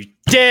don't you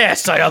dare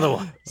say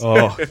otherwise.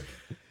 Oh.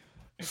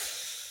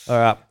 All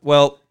right.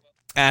 Well,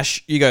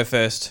 Ash, you go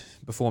first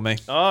before me.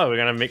 Oh, we're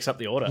going to mix up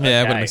the order.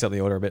 Yeah, I'm going Okay. to mix up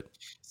the order a bit.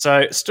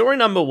 So, story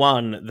number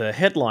 1, the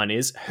headline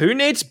is, Who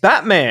Needs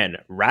Batman?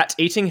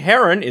 Rat-eating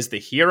heron is the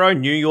hero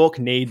New York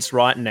needs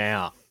right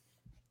now.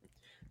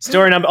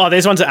 Story number... Oh,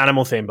 these ones are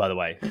animal themed, by the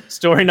way.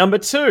 Story number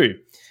 2.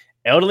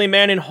 Elderly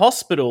man in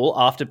hospital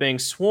after being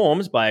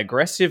swarmed by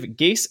aggressive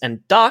geese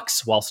and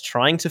ducks whilst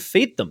trying to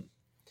feed them.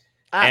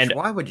 Ash, And-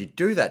 why would you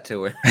do that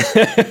to him?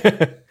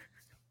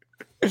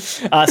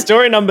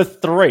 Story number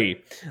 3.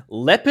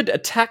 Leopard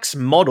attacks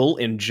model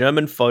in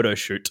German photo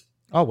shoot.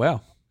 Oh,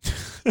 wow.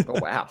 Oh,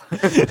 wow.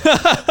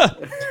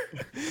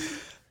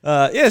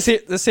 Yeah,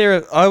 this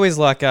here, I always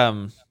like...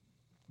 I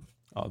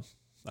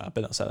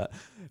better not say that.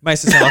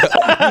 Makes it sound like...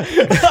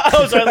 I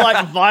also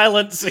like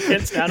violence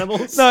against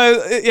animals.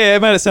 No, yeah,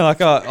 it made it sound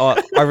like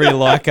I really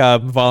like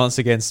violence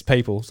against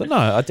people. So no,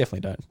 I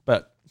definitely don't.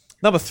 But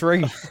number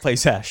 3,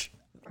 please, Ash.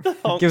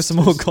 Give us some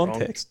more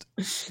context.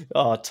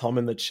 Oh, Tom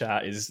in the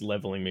chat is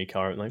leveling me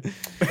currently.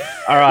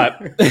 All right.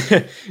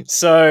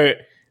 So,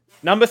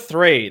 number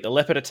 3, the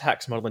leopard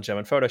attacks model in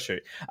German photo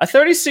shoot. A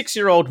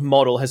 36-year-old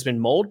model has been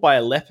mauled by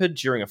a leopard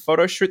during a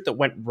photo shoot that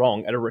went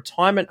wrong at a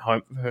retirement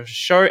home for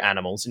show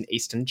animals in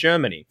eastern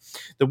Germany.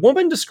 The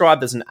woman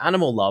described as an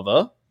animal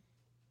lover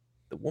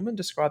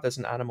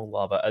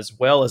as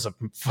well as a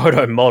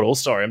photo model.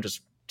 Sorry, I'm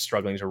just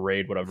struggling to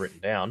read what I've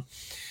written down.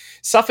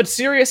 Suffered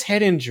serious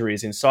head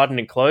injuries inside an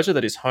enclosure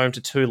that is home to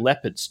 2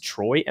 leopards,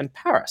 Troy and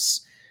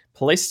Paris.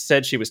 Police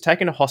said she was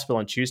taken to hospital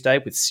on Tuesday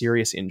with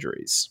serious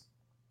injuries.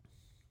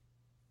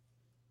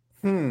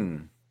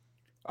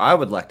 I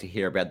would like to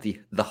hear about the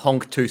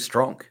honk too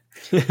strong.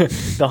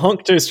 The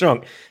honk too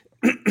strong.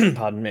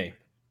 Pardon me.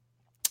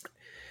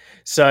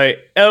 So,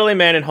 elderly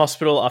man in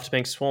hospital after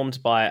being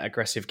swarmed by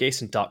aggressive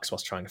geese and ducks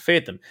whilst trying to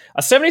feed them.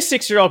 A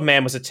 76-year-old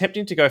man was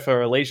attempting to go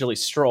for a leisurely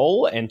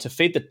stroll and to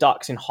feed the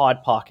ducks in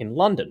Hyde Park in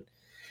London.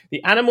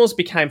 The animals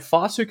became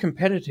far too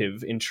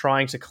competitive in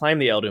trying to claim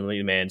the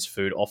elderly man's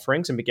food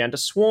offerings and began to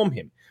swarm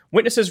him.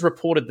 Witnesses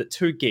reported that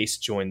 2 geese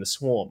joined the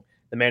swarm.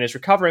 The man is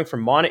recovering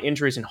from minor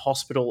injuries in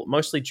hospital,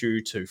 mostly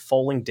due to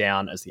falling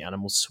down as the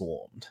animals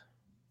swarmed.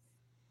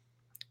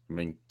 I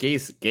mean,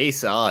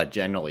 geese are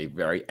generally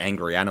very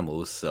angry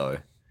animals, so...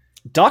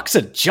 Ducks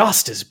are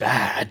just as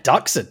bad.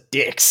 Ducks are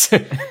dicks. I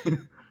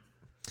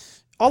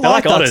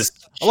like ducks. otters.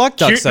 I like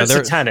ducks, Cute though. but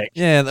They're- satanic.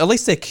 Yeah, at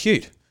least they're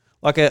cute.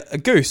 Like a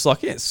goose.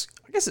 Like, yes.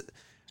 I guess...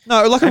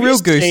 No, like Have a real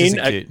you goose seen isn't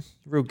a- cute.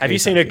 Real Have you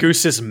geese seen a aren't cute.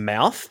 goose's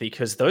mouth?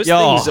 Because those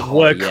Oh, things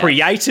were yeah.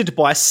 created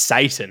by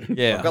Satan.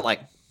 Yeah. They've got like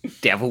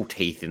devil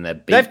teeth in their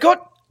beak. They've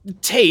got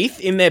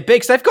teeth in their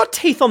beaks. They've got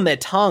teeth on their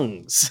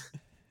tongues.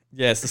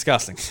 Yeah, it's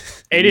disgusting.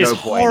 It is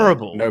No bueno.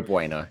 horrible. No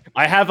bueno.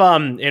 I have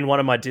in one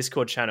of my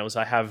Discord channels,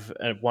 I have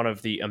one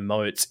of the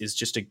emotes is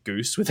just a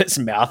goose with its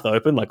mouth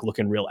open, like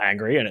looking real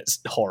angry, and it's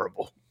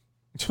horrible.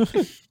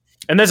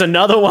 And there's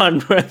another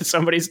one where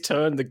somebody's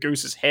turned the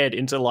goose's head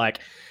into like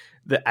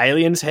the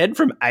alien's head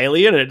from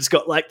Alien, and it's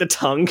got like the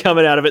tongue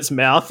coming out of its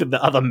mouth and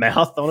the other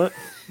mouth on it.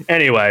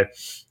 Anyway,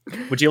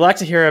 would you like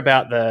to hear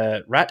about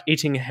the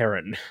rat-eating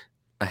heron?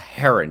 A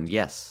heron,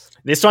 yes.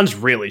 This one's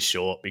really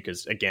short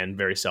because, again,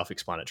 very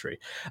self-explanatory.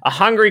 A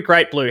hungry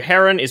great blue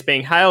heron is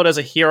being hailed as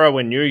a hero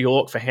in New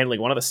York for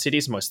handling one of the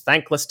city's most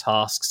thankless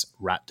tasks,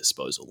 rat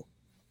disposal.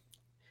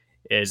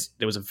 There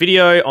was a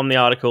video on the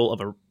article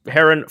of a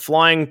heron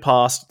flying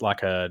past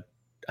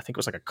I think it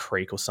was like a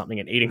creek or something,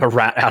 and eating a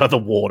rat out of the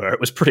water. It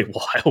was pretty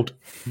wild.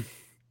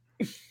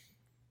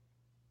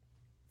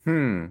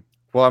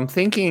 Well, I'm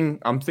thinking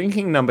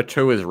number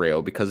 2 is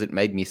real because it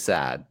made me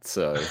sad.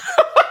 So.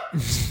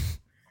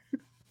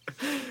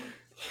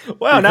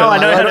 Well, now I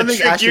know how to think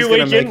trick Ash you is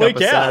gonna week in, make up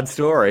week a out. sad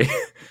story.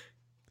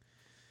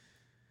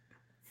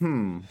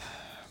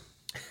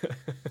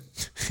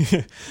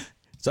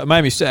 So it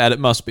made me sad. It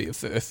must be a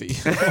furphy.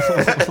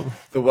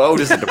 The world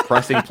is a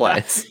depressing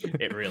place.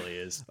 It really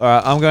is. All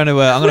right, I'm going to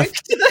Click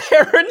to the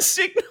heron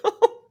signal.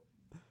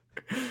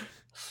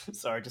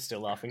 Sorry, just still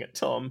laughing at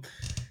Tom.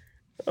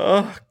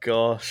 Oh,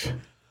 gosh.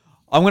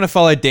 I'm going to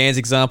follow Dan's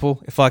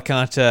example. If I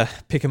can't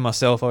pick him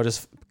myself, I'll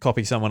just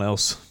copy someone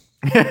else.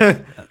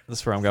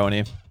 That's where I'm going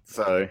here.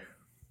 So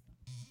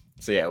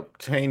yeah,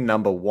 between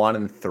number 1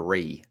 and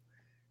 3.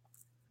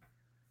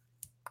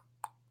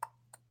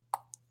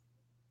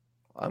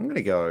 I'm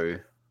thinking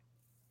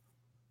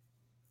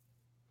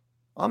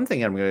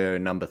I'm gonna go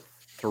number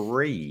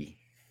 3.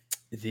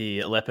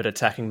 The leopard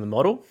attacking the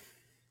model.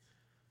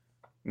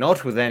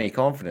 Not with any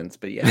confidence,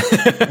 but yeah.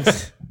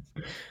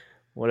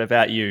 What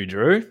about you,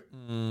 Drew?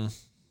 I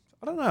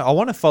don't know. I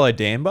want to follow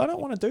Dan, but I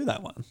don't want to do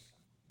that one.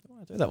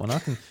 I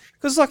can,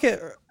 because it's like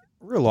a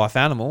real life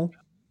animal,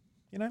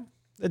 you know,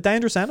 they're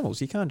dangerous animals.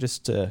 You can't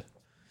just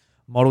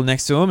model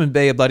next to them and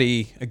be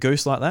a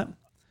goose like that.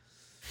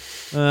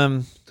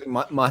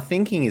 My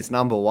thinking is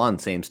number 1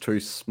 seems too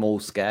small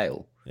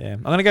scale. Yeah,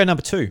 I'm gonna go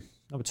number 2.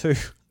 Number 2,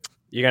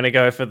 You're going to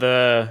go for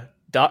the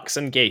ducks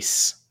and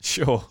geese.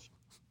 sure.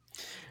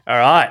 All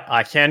right,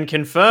 I can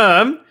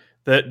confirm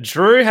that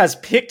Drew has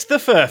picked the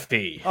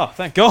furphy. Oh,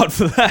 thank God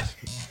for that.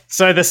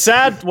 So the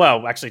sad,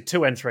 well, actually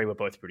 2 and 3 were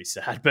both pretty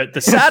sad, but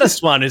the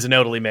saddest one is an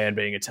elderly man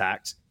being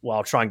attacked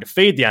while trying to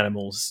feed the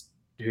animals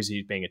who's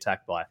he being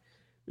attacked by.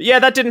 But yeah,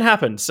 that didn't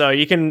happen. So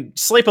you can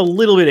sleep a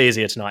little bit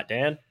easier tonight,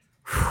 Dan.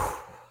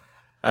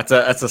 That's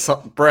a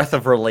breath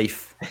of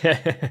relief.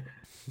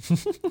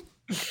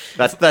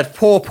 That's that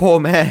poor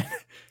man.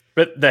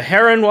 But the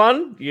heron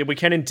one, yeah, we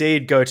can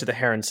indeed go to the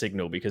heron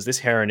signal because this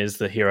heron is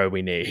the hero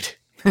we need.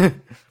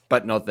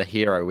 But not the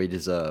hero we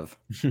deserve.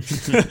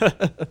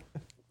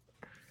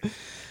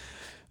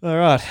 All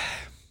right.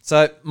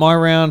 So my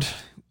round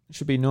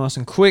should be nice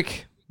and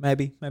quick.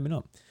 Maybe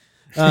not.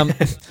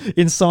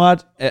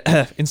 Inside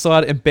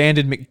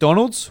abandoned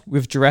McDonald's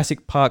with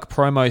Jurassic Park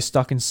promo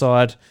stuck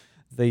inside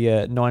the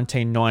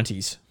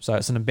 1990s. So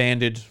it's an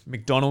abandoned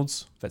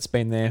McDonald's that's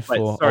been there for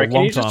a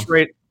long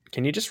time.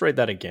 Can you just read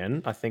that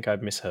again? I think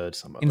I've misheard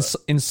some of it.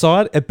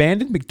 Inside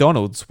abandoned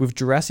McDonald's with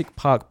Jurassic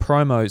Park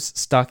promos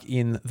stuck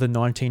in the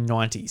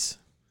 1990s.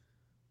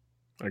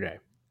 Okay.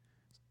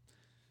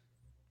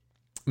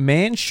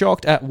 Man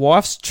shocked at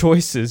wife's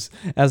choices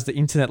as the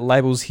internet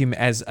labels him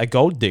as a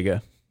gold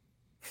digger.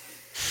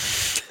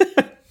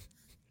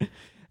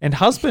 And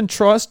husband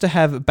tries to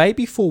have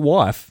baby for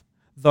wife,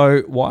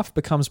 though wife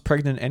becomes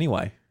pregnant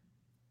anyway.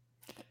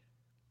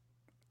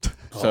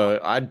 So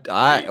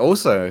I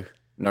also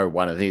know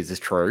one of these is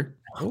true.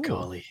 Oh,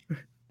 golly.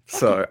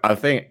 So I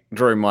think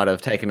Drew might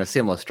have taken a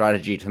similar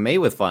strategy to me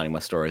with finding my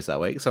stories that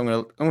week. So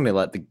I'm gonna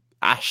let the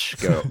Ash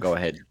go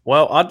ahead.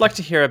 Well, I'd like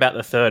to hear about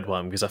the third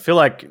one because I feel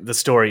like the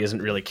story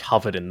isn't really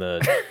covered in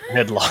the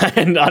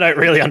headline. I don't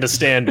really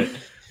understand it.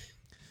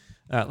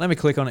 Let me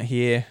click on it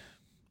here.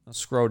 I'll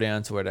scroll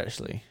down to it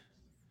actually.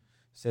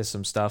 Says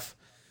some stuff.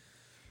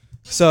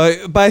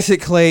 So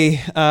basically,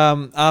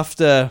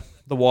 after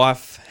the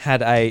wife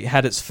had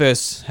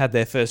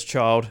their first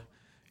child,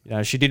 you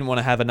know, she didn't want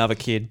to have another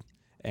kid,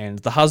 and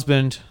the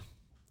husband,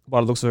 by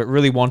the looks of it,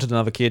 really wanted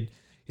another kid.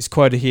 He's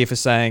quoted here for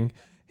saying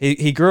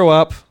he grew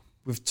up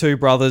with 2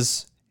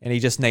 brothers, and he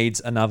just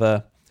needs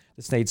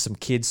some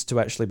kids to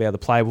actually be able to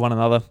play with one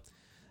another.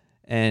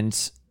 And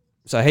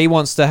so he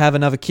wants to have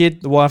another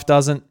kid. The wife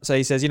doesn't. So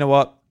he says, you know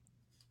what?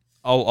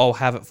 I'll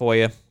have it for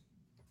you.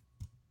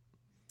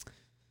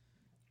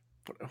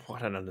 I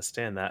don't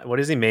understand that. What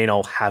does he mean,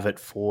 I'll have it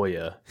for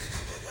you?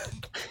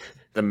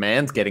 The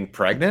man's getting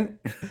pregnant.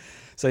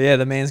 So yeah,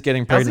 the man's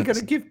getting How's pregnant. he going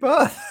to give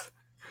birth?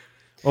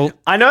 Well,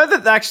 I know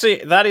that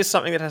actually that is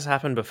something that has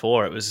happened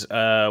before. It was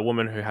a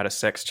woman who had a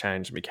sex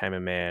change and became a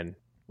man,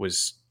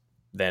 was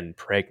then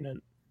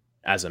pregnant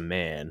as a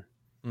man.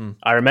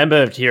 I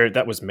remember hearing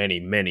that was many,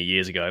 many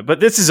years ago, but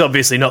this is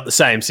obviously not the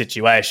same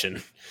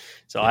situation.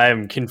 So I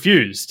am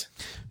confused.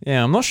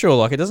 Yeah, I'm not sure.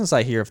 Like, it doesn't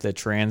say here if they're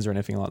trans or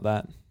anything like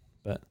that.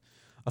 But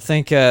I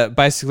think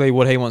basically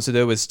what he wants to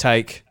do is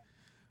take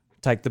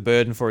the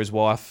burden for his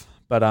wife.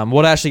 But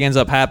what actually ends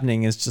up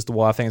happening is just the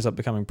wife ends up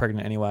becoming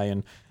pregnant anyway,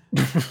 and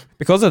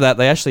because of that,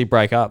 they actually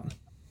break up,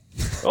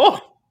 Oh,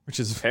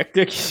 which is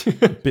hectic.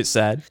 a bit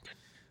sad.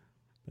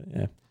 But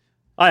yeah.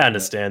 I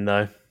understand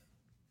though.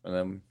 And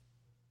then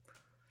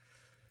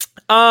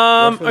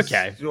what was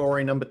Okay.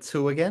 story number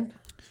 2 again?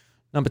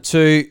 Number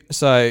 2,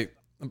 so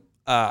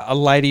a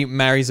lady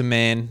marries a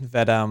man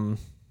that The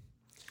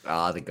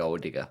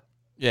gold digger.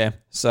 yeah.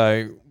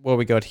 So what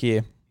we got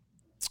here?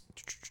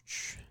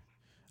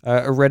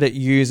 A Reddit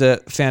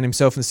user found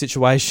himself in a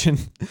situation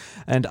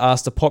and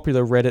asked a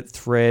popular Reddit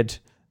thread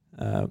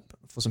for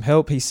some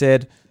help. He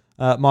said,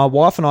 my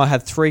wife and I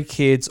had 3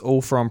 kids,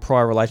 all from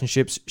prior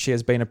relationships. She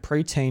has been a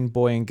preteen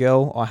boy and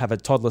girl. I have a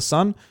toddler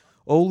son.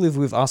 All live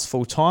with us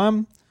full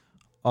time.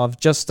 I've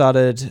just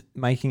started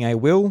making a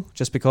will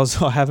just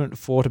because I haven't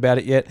thought about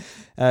it yet.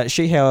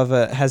 She,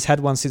 however, has had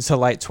one since her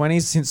late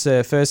 20s, since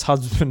her first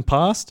husband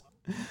passed.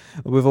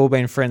 We've all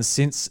been friends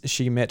since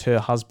she met her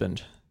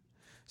husband.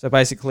 So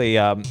basically,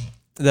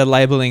 they're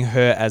labeling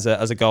her as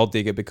a gold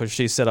digger because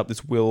she set up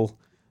this will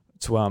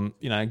to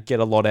get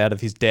a lot out of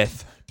his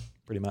death,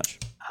 pretty much.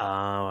 Oh,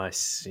 I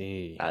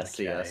see. I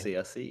see.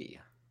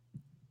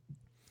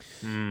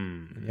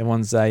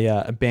 Everyone's a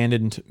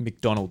abandoned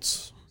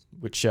McDonald's,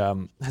 which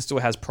still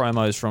has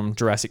promos from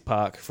Jurassic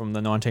Park from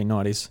the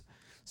 1990s,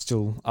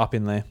 still up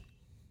in there.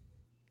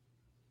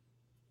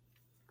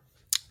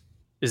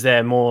 Is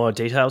there more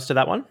details to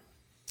that one?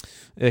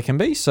 There can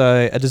be.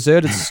 So a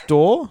deserted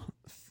store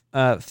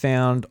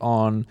found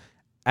on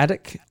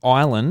Adak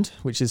Island,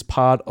 which is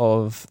part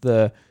of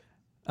the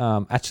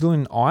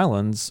Acheulean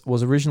Islands,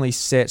 was originally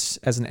set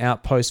as an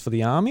outpost for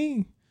the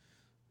army.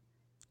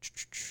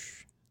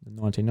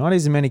 The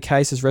 1990s. In many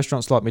cases,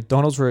 restaurants like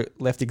McDonald's were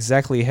left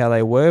exactly how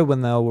they were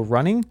when they were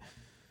running.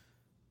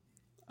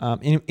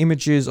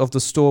 Images of the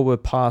store were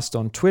passed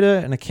on Twitter,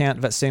 an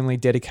account that seemingly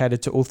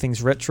dedicated to all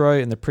things retro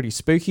and the pretty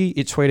spooky.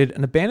 It tweeted,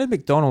 an abandoned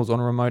McDonald's on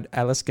a remote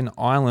Alaskan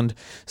island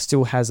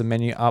still has a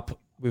menu up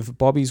with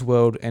Bobby's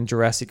World and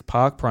Jurassic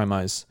Park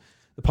promos.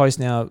 The post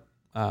now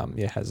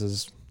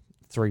has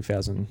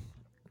 3,000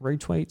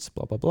 retweets,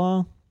 blah, blah,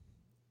 blah.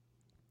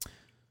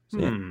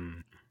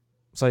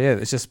 So, yeah,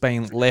 it's just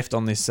been left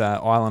on this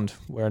island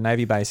where a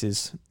Navy base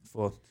is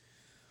for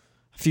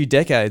a few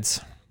decades.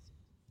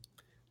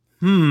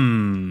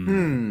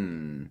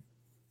 My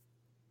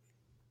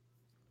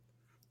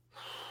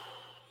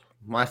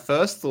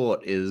first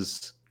thought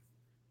is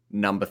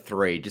number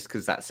 3, just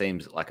because that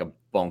seems like a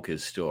bonkers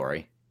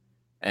story.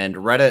 And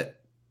Reddit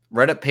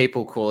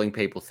people calling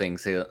people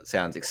things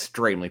sounds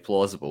extremely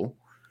plausible.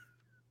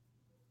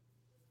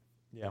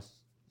 Yeah.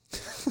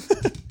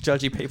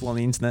 Judgy people on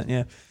the internet,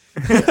 yeah.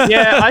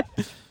 Yeah, I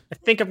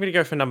think I'm going to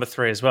go for number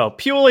 3 as well,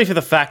 purely for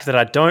the fact that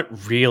I don't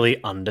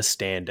really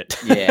understand it.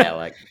 Yeah,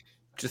 like,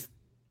 just,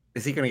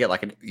 is he going to get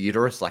like an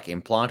uterus like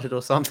implanted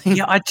or something?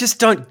 Yeah, I just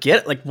don't get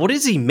it. Like, what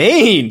does he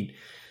mean?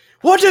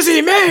 What does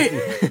he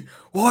mean?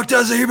 What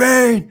does he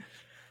mean?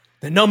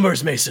 The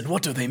numbers, Mason,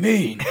 what do they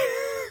mean?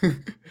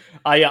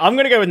 I'm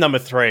going to go with number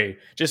 3,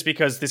 just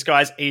because this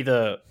guy's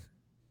either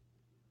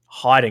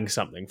hiding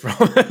something from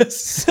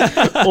us,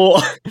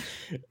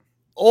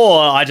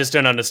 or I just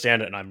don't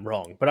understand it and I'm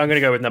wrong. But I'm going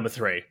to go with number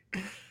 3.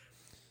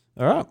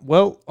 All right.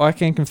 Well, I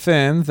can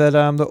confirm that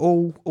they're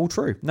all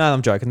true. No,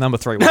 I'm joking. Number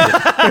 3 was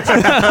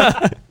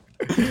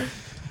it.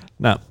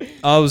 No,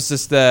 I was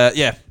just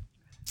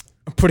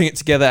putting it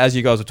together as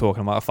you guys were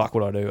talking. I'm like, oh, fuck,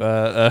 what do I do?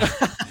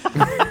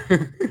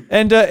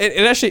 And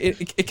it actually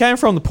came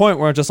from the point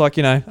where I'm just like,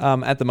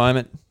 at the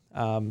moment,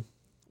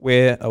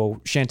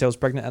 Chantel's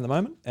pregnant at the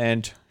moment,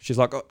 and she's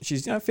like,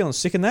 she's feeling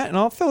sick in that, and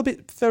I felt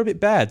a bit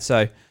bad.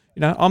 So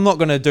I'm not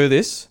going to do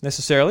this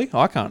necessarily.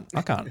 I can't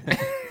I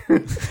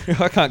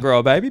can't grow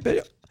a baby,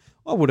 but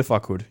I would if I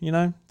could.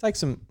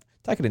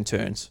 Take it in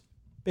turns.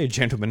 Be a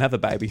gentleman, have a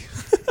baby.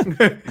 You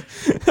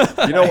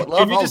know what,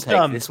 love? I'll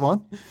take this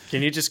one.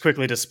 Can you just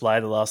quickly display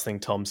the last thing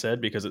Tom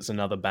said, because it's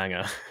another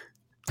banger?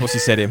 What's he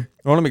said him?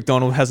 Ronald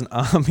McDonald has an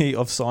army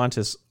of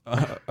scientists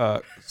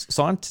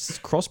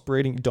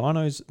crossbreeding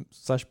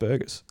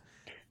dinos/burgers.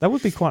 That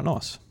would be quite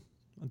nice.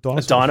 A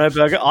dino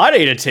burger? I'd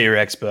eat a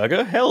T-Rex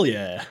burger. Hell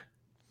yeah.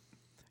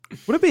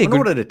 Would it be a good...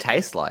 What would it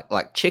taste like?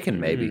 Like chicken,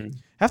 maybe.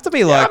 Have to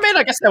be like... I mean,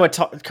 I guess they were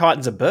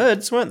chitons of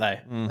birds, weren't they?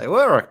 They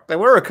were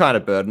a kind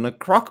of bird, and a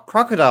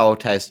crocodile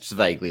tastes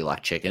vaguely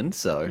like chicken.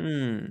 So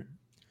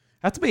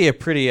have to be a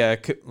pretty you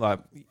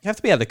have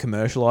to be able to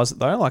commercialize it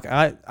though. Like,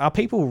 are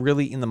people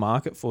really in the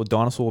market for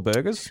dinosaur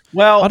burgers?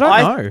 Well, I don't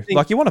know.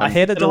 Like, you want to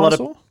pet a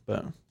dinosaur,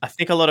 but I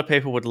think a lot of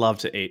people would love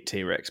to eat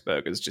T-Rex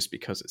burgers just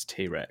because it's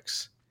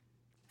T-Rex.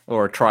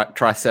 Or a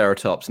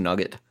Triceratops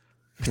nugget.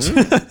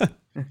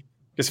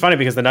 It's funny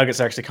because the nuggets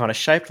are actually kind of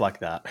shaped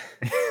like that.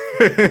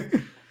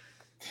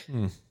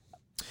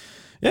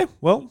 Yeah,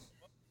 well,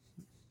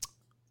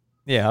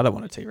 yeah, I don't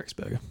want a T-Rex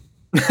burger.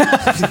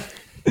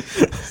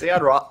 See,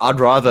 I'd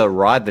rather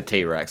ride the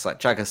T-Rex, like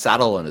chuck a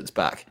saddle on its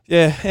back.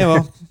 Yeah,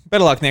 well,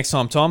 better luck next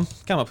time, Tom.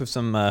 Come up with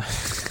some more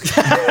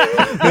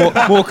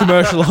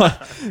commercial. I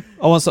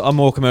want a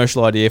more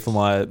commercial idea for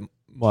my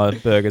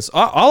burgers.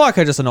 I like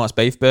just a nice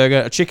beef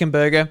burger, a chicken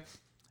burger.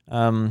 Yeah,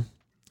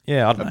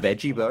 I don't know. A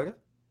veggie burger?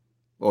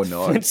 Or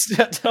no? The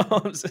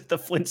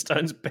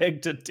Flintstones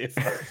beg to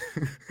differ.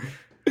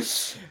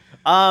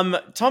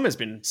 Tom has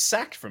been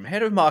sacked from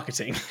head of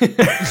marketing.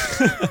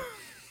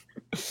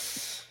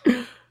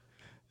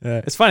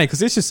 It's funny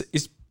because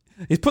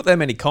he's put that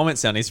many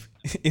comments down. He's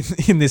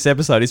in this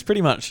episode. He's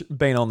pretty much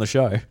been on the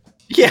show.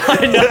 Yeah,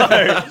 I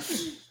know.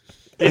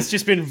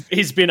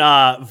 He's been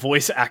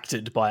voice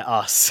acted by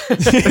us.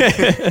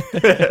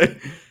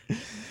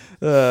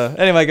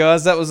 Anyway,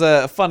 guys, that was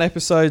a fun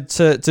episode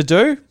to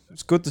do.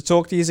 It's good to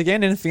talk to you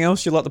again. Anything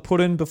else you'd like to put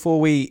in before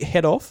we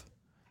head off?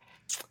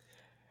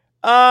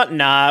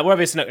 Nah, we're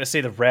obviously not going to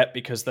see the rep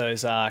because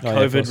those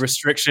COVID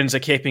restrictions are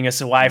keeping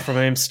us away from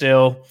him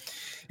still.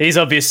 He's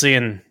obviously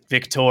in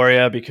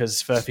Victoria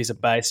because Furfies are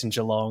based in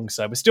Geelong,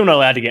 so we're still not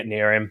allowed to get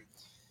near him.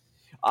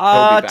 Do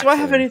I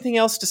have anything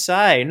else to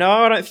say? No,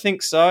 I don't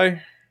think so.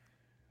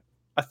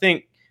 I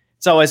think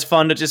it's always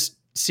fun to just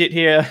sit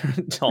here.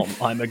 Tom,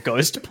 I'm a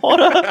ghost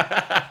potter.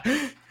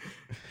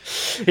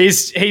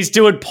 He's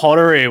doing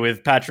pottery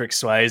with Patrick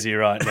Swayze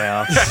right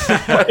now.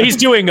 He's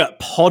doing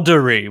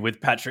poddery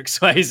with Patrick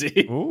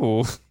Swayze.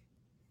 Ooh.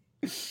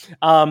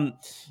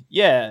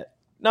 Yeah.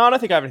 No, I don't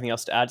think I have anything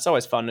else to add. It's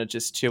always fun to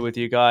just chill with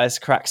you guys,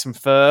 crack some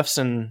furfs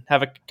and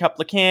have a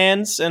couple of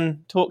cans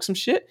and talk some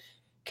shit.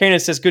 Keenan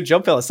says, good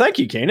job, fellas. Thank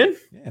you, Keenan.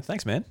 Yeah,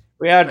 thanks, man.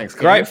 We had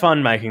great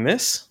fun making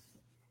this.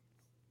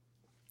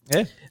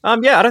 Yeah.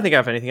 Yeah, I don't think I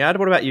have anything to add.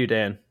 What about you,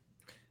 Dan?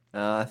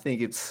 I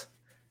think it's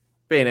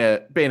been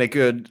a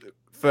good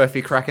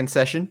Furphy cracking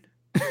session.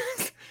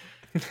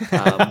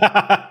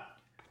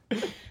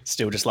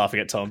 Still just laughing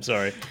at Tom,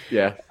 sorry.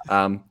 Yeah.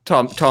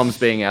 Tom's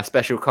being our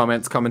special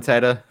comments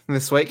commentator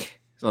this week.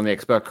 He's on the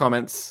expert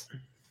comments.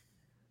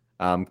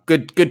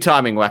 Good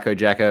timing, Wacko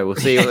Jacko. We'll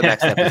see you in the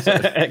next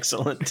episode.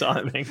 Excellent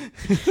timing.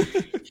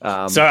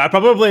 So I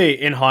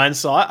probably, in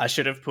hindsight, I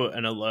should have put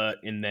an alert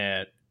in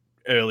there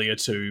earlier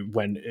to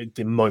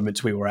the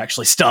moment we were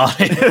actually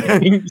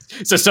starting.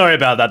 So sorry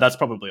about that. That's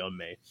probably on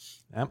me.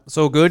 It's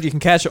all good. You can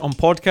catch it on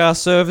podcast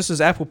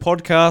services, Apple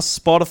Podcasts,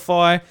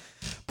 Spotify,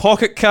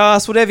 Pocket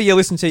Cast, whatever you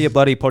listen to your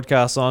bloody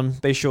podcasts on.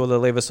 Be sure to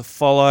leave us a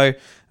follow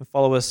and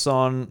follow us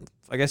on,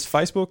 I guess,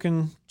 Facebook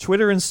and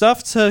Twitter and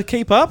stuff to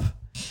keep up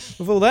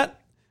with all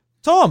that.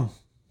 Tom,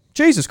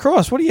 Jesus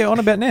Christ, what are you on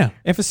about now?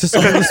 Emphasis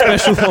on the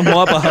special on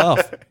my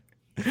behalf.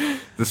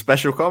 The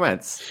special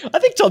comments. I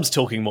think Tom's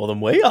talking more than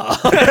we are.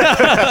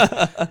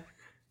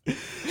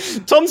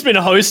 Tom's been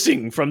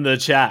hosting from the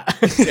chat.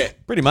 Yeah.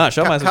 Pretty much.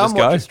 I might as well Come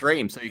just watch go. a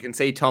stream so you can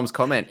see Tom's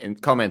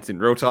comments in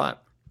real time.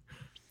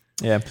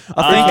 Yeah, Who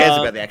cares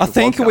about the actual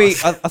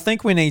podcast? I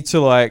think we need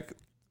to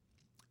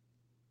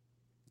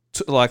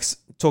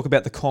talk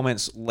about the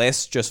comments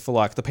less, just for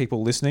like the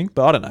people listening.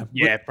 But I don't know.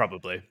 Yeah,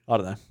 probably. I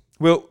don't know.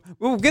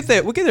 We'll get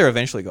there. We'll get there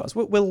eventually, guys.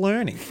 We're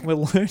learning. We're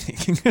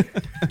learning.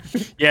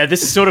 Yeah,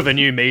 this is sort of a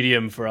new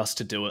medium for us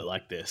to do it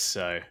like this.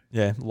 So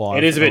yeah, live.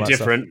 it is a and bit all that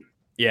different.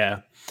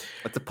 Yeah.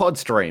 It's a pod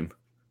stream.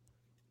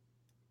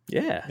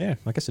 Yeah. Yeah,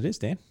 I guess it is,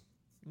 Dan.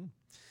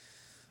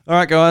 All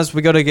right, guys,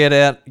 we got to get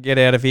out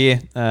of here.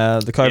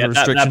 The COVID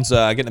restrictions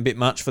are getting a bit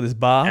much for this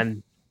bar,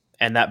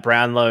 and that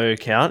Brownlow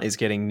count is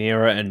getting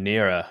nearer and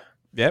nearer.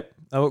 Yep.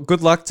 Oh,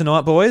 good luck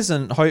tonight, boys,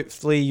 and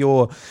hopefully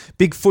your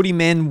big footy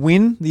men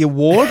win the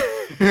award.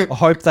 I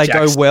hope they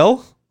go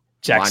well.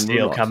 Jack Mine Steele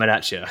will not. coming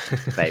at you.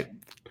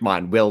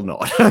 Mine will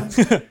not.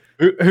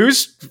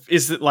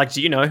 Is it like?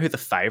 Do you know who the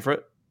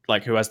favourite?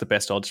 Like, who has the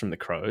best odds from the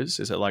Crows?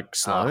 Is it like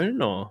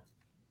Sloan or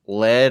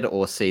Laird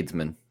or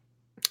Seedsman?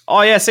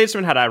 Oh yeah,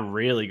 Seedsman had a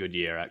really good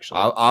year actually.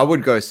 I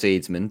would go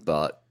Seedsman,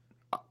 but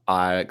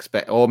I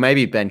expect, or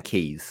maybe Ben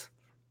Keys.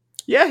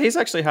 Yeah, he's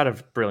actually had a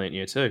brilliant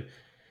year too.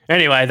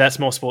 Anyway, that's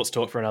more sports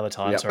talk for another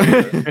time. Yep. Sorry.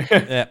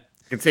 Yeah.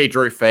 You can see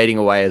Drew fading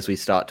away as we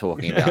start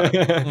talking about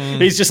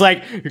it. He's just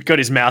like got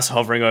his mouse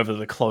hovering over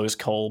the close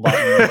call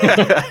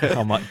button.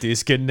 I might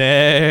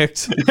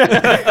disconnect.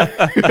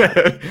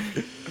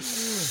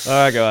 All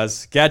right,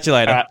 guys. Catch you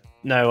later.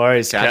 No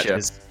worries. Catch ya.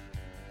 Catches.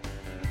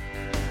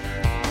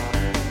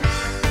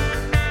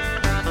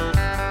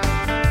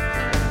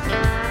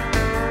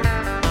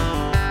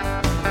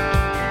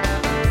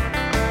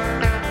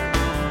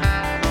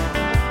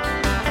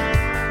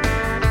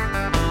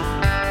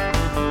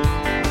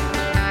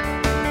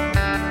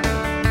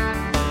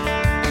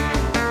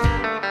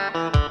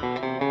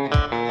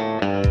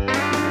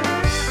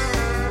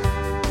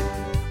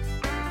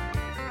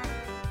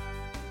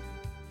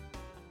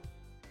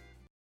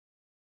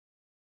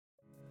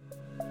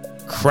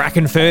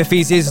 Kraken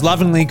Furfies is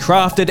lovingly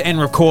crafted and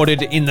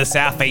recorded in the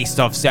southeast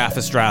of South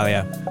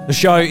Australia. The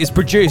show is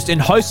produced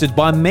and hosted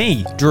by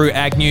me, Drew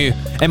Agnew,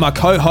 and my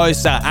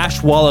co-hosts are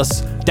Ash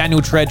Wallace,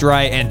 Daniel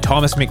Treadray, and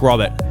Thomas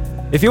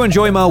McRobert. If you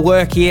enjoy my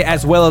work here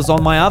as well as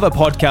on my other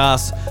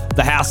podcasts,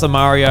 The House of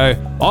Mario,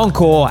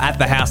 Encore at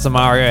The House of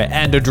Mario,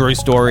 and A Drew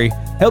Story,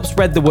 help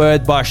spread the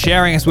word by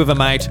sharing us with a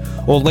mate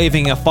or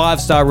leaving a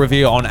 5-star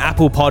review on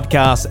Apple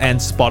Podcasts and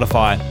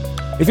Spotify.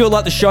 If you would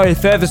like to show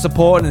further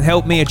support and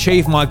help me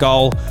achieve my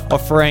goal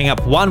of freeing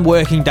up one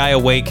working day a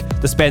week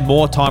to spend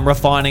more time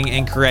refining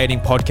and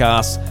creating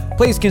podcasts,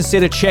 please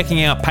consider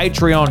checking out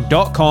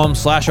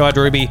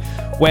patreon.com/idruby,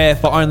 where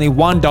for only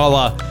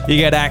 $1 you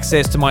get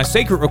access to my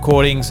secret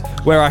recordings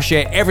where I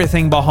share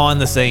everything behind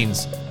the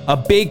scenes. A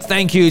big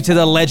thank you to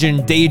the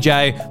legend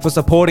DJ for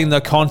supporting the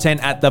content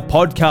at the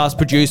podcast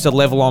producer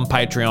level on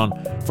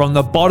Patreon. From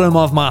the bottom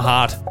of my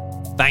heart,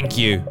 thank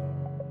you.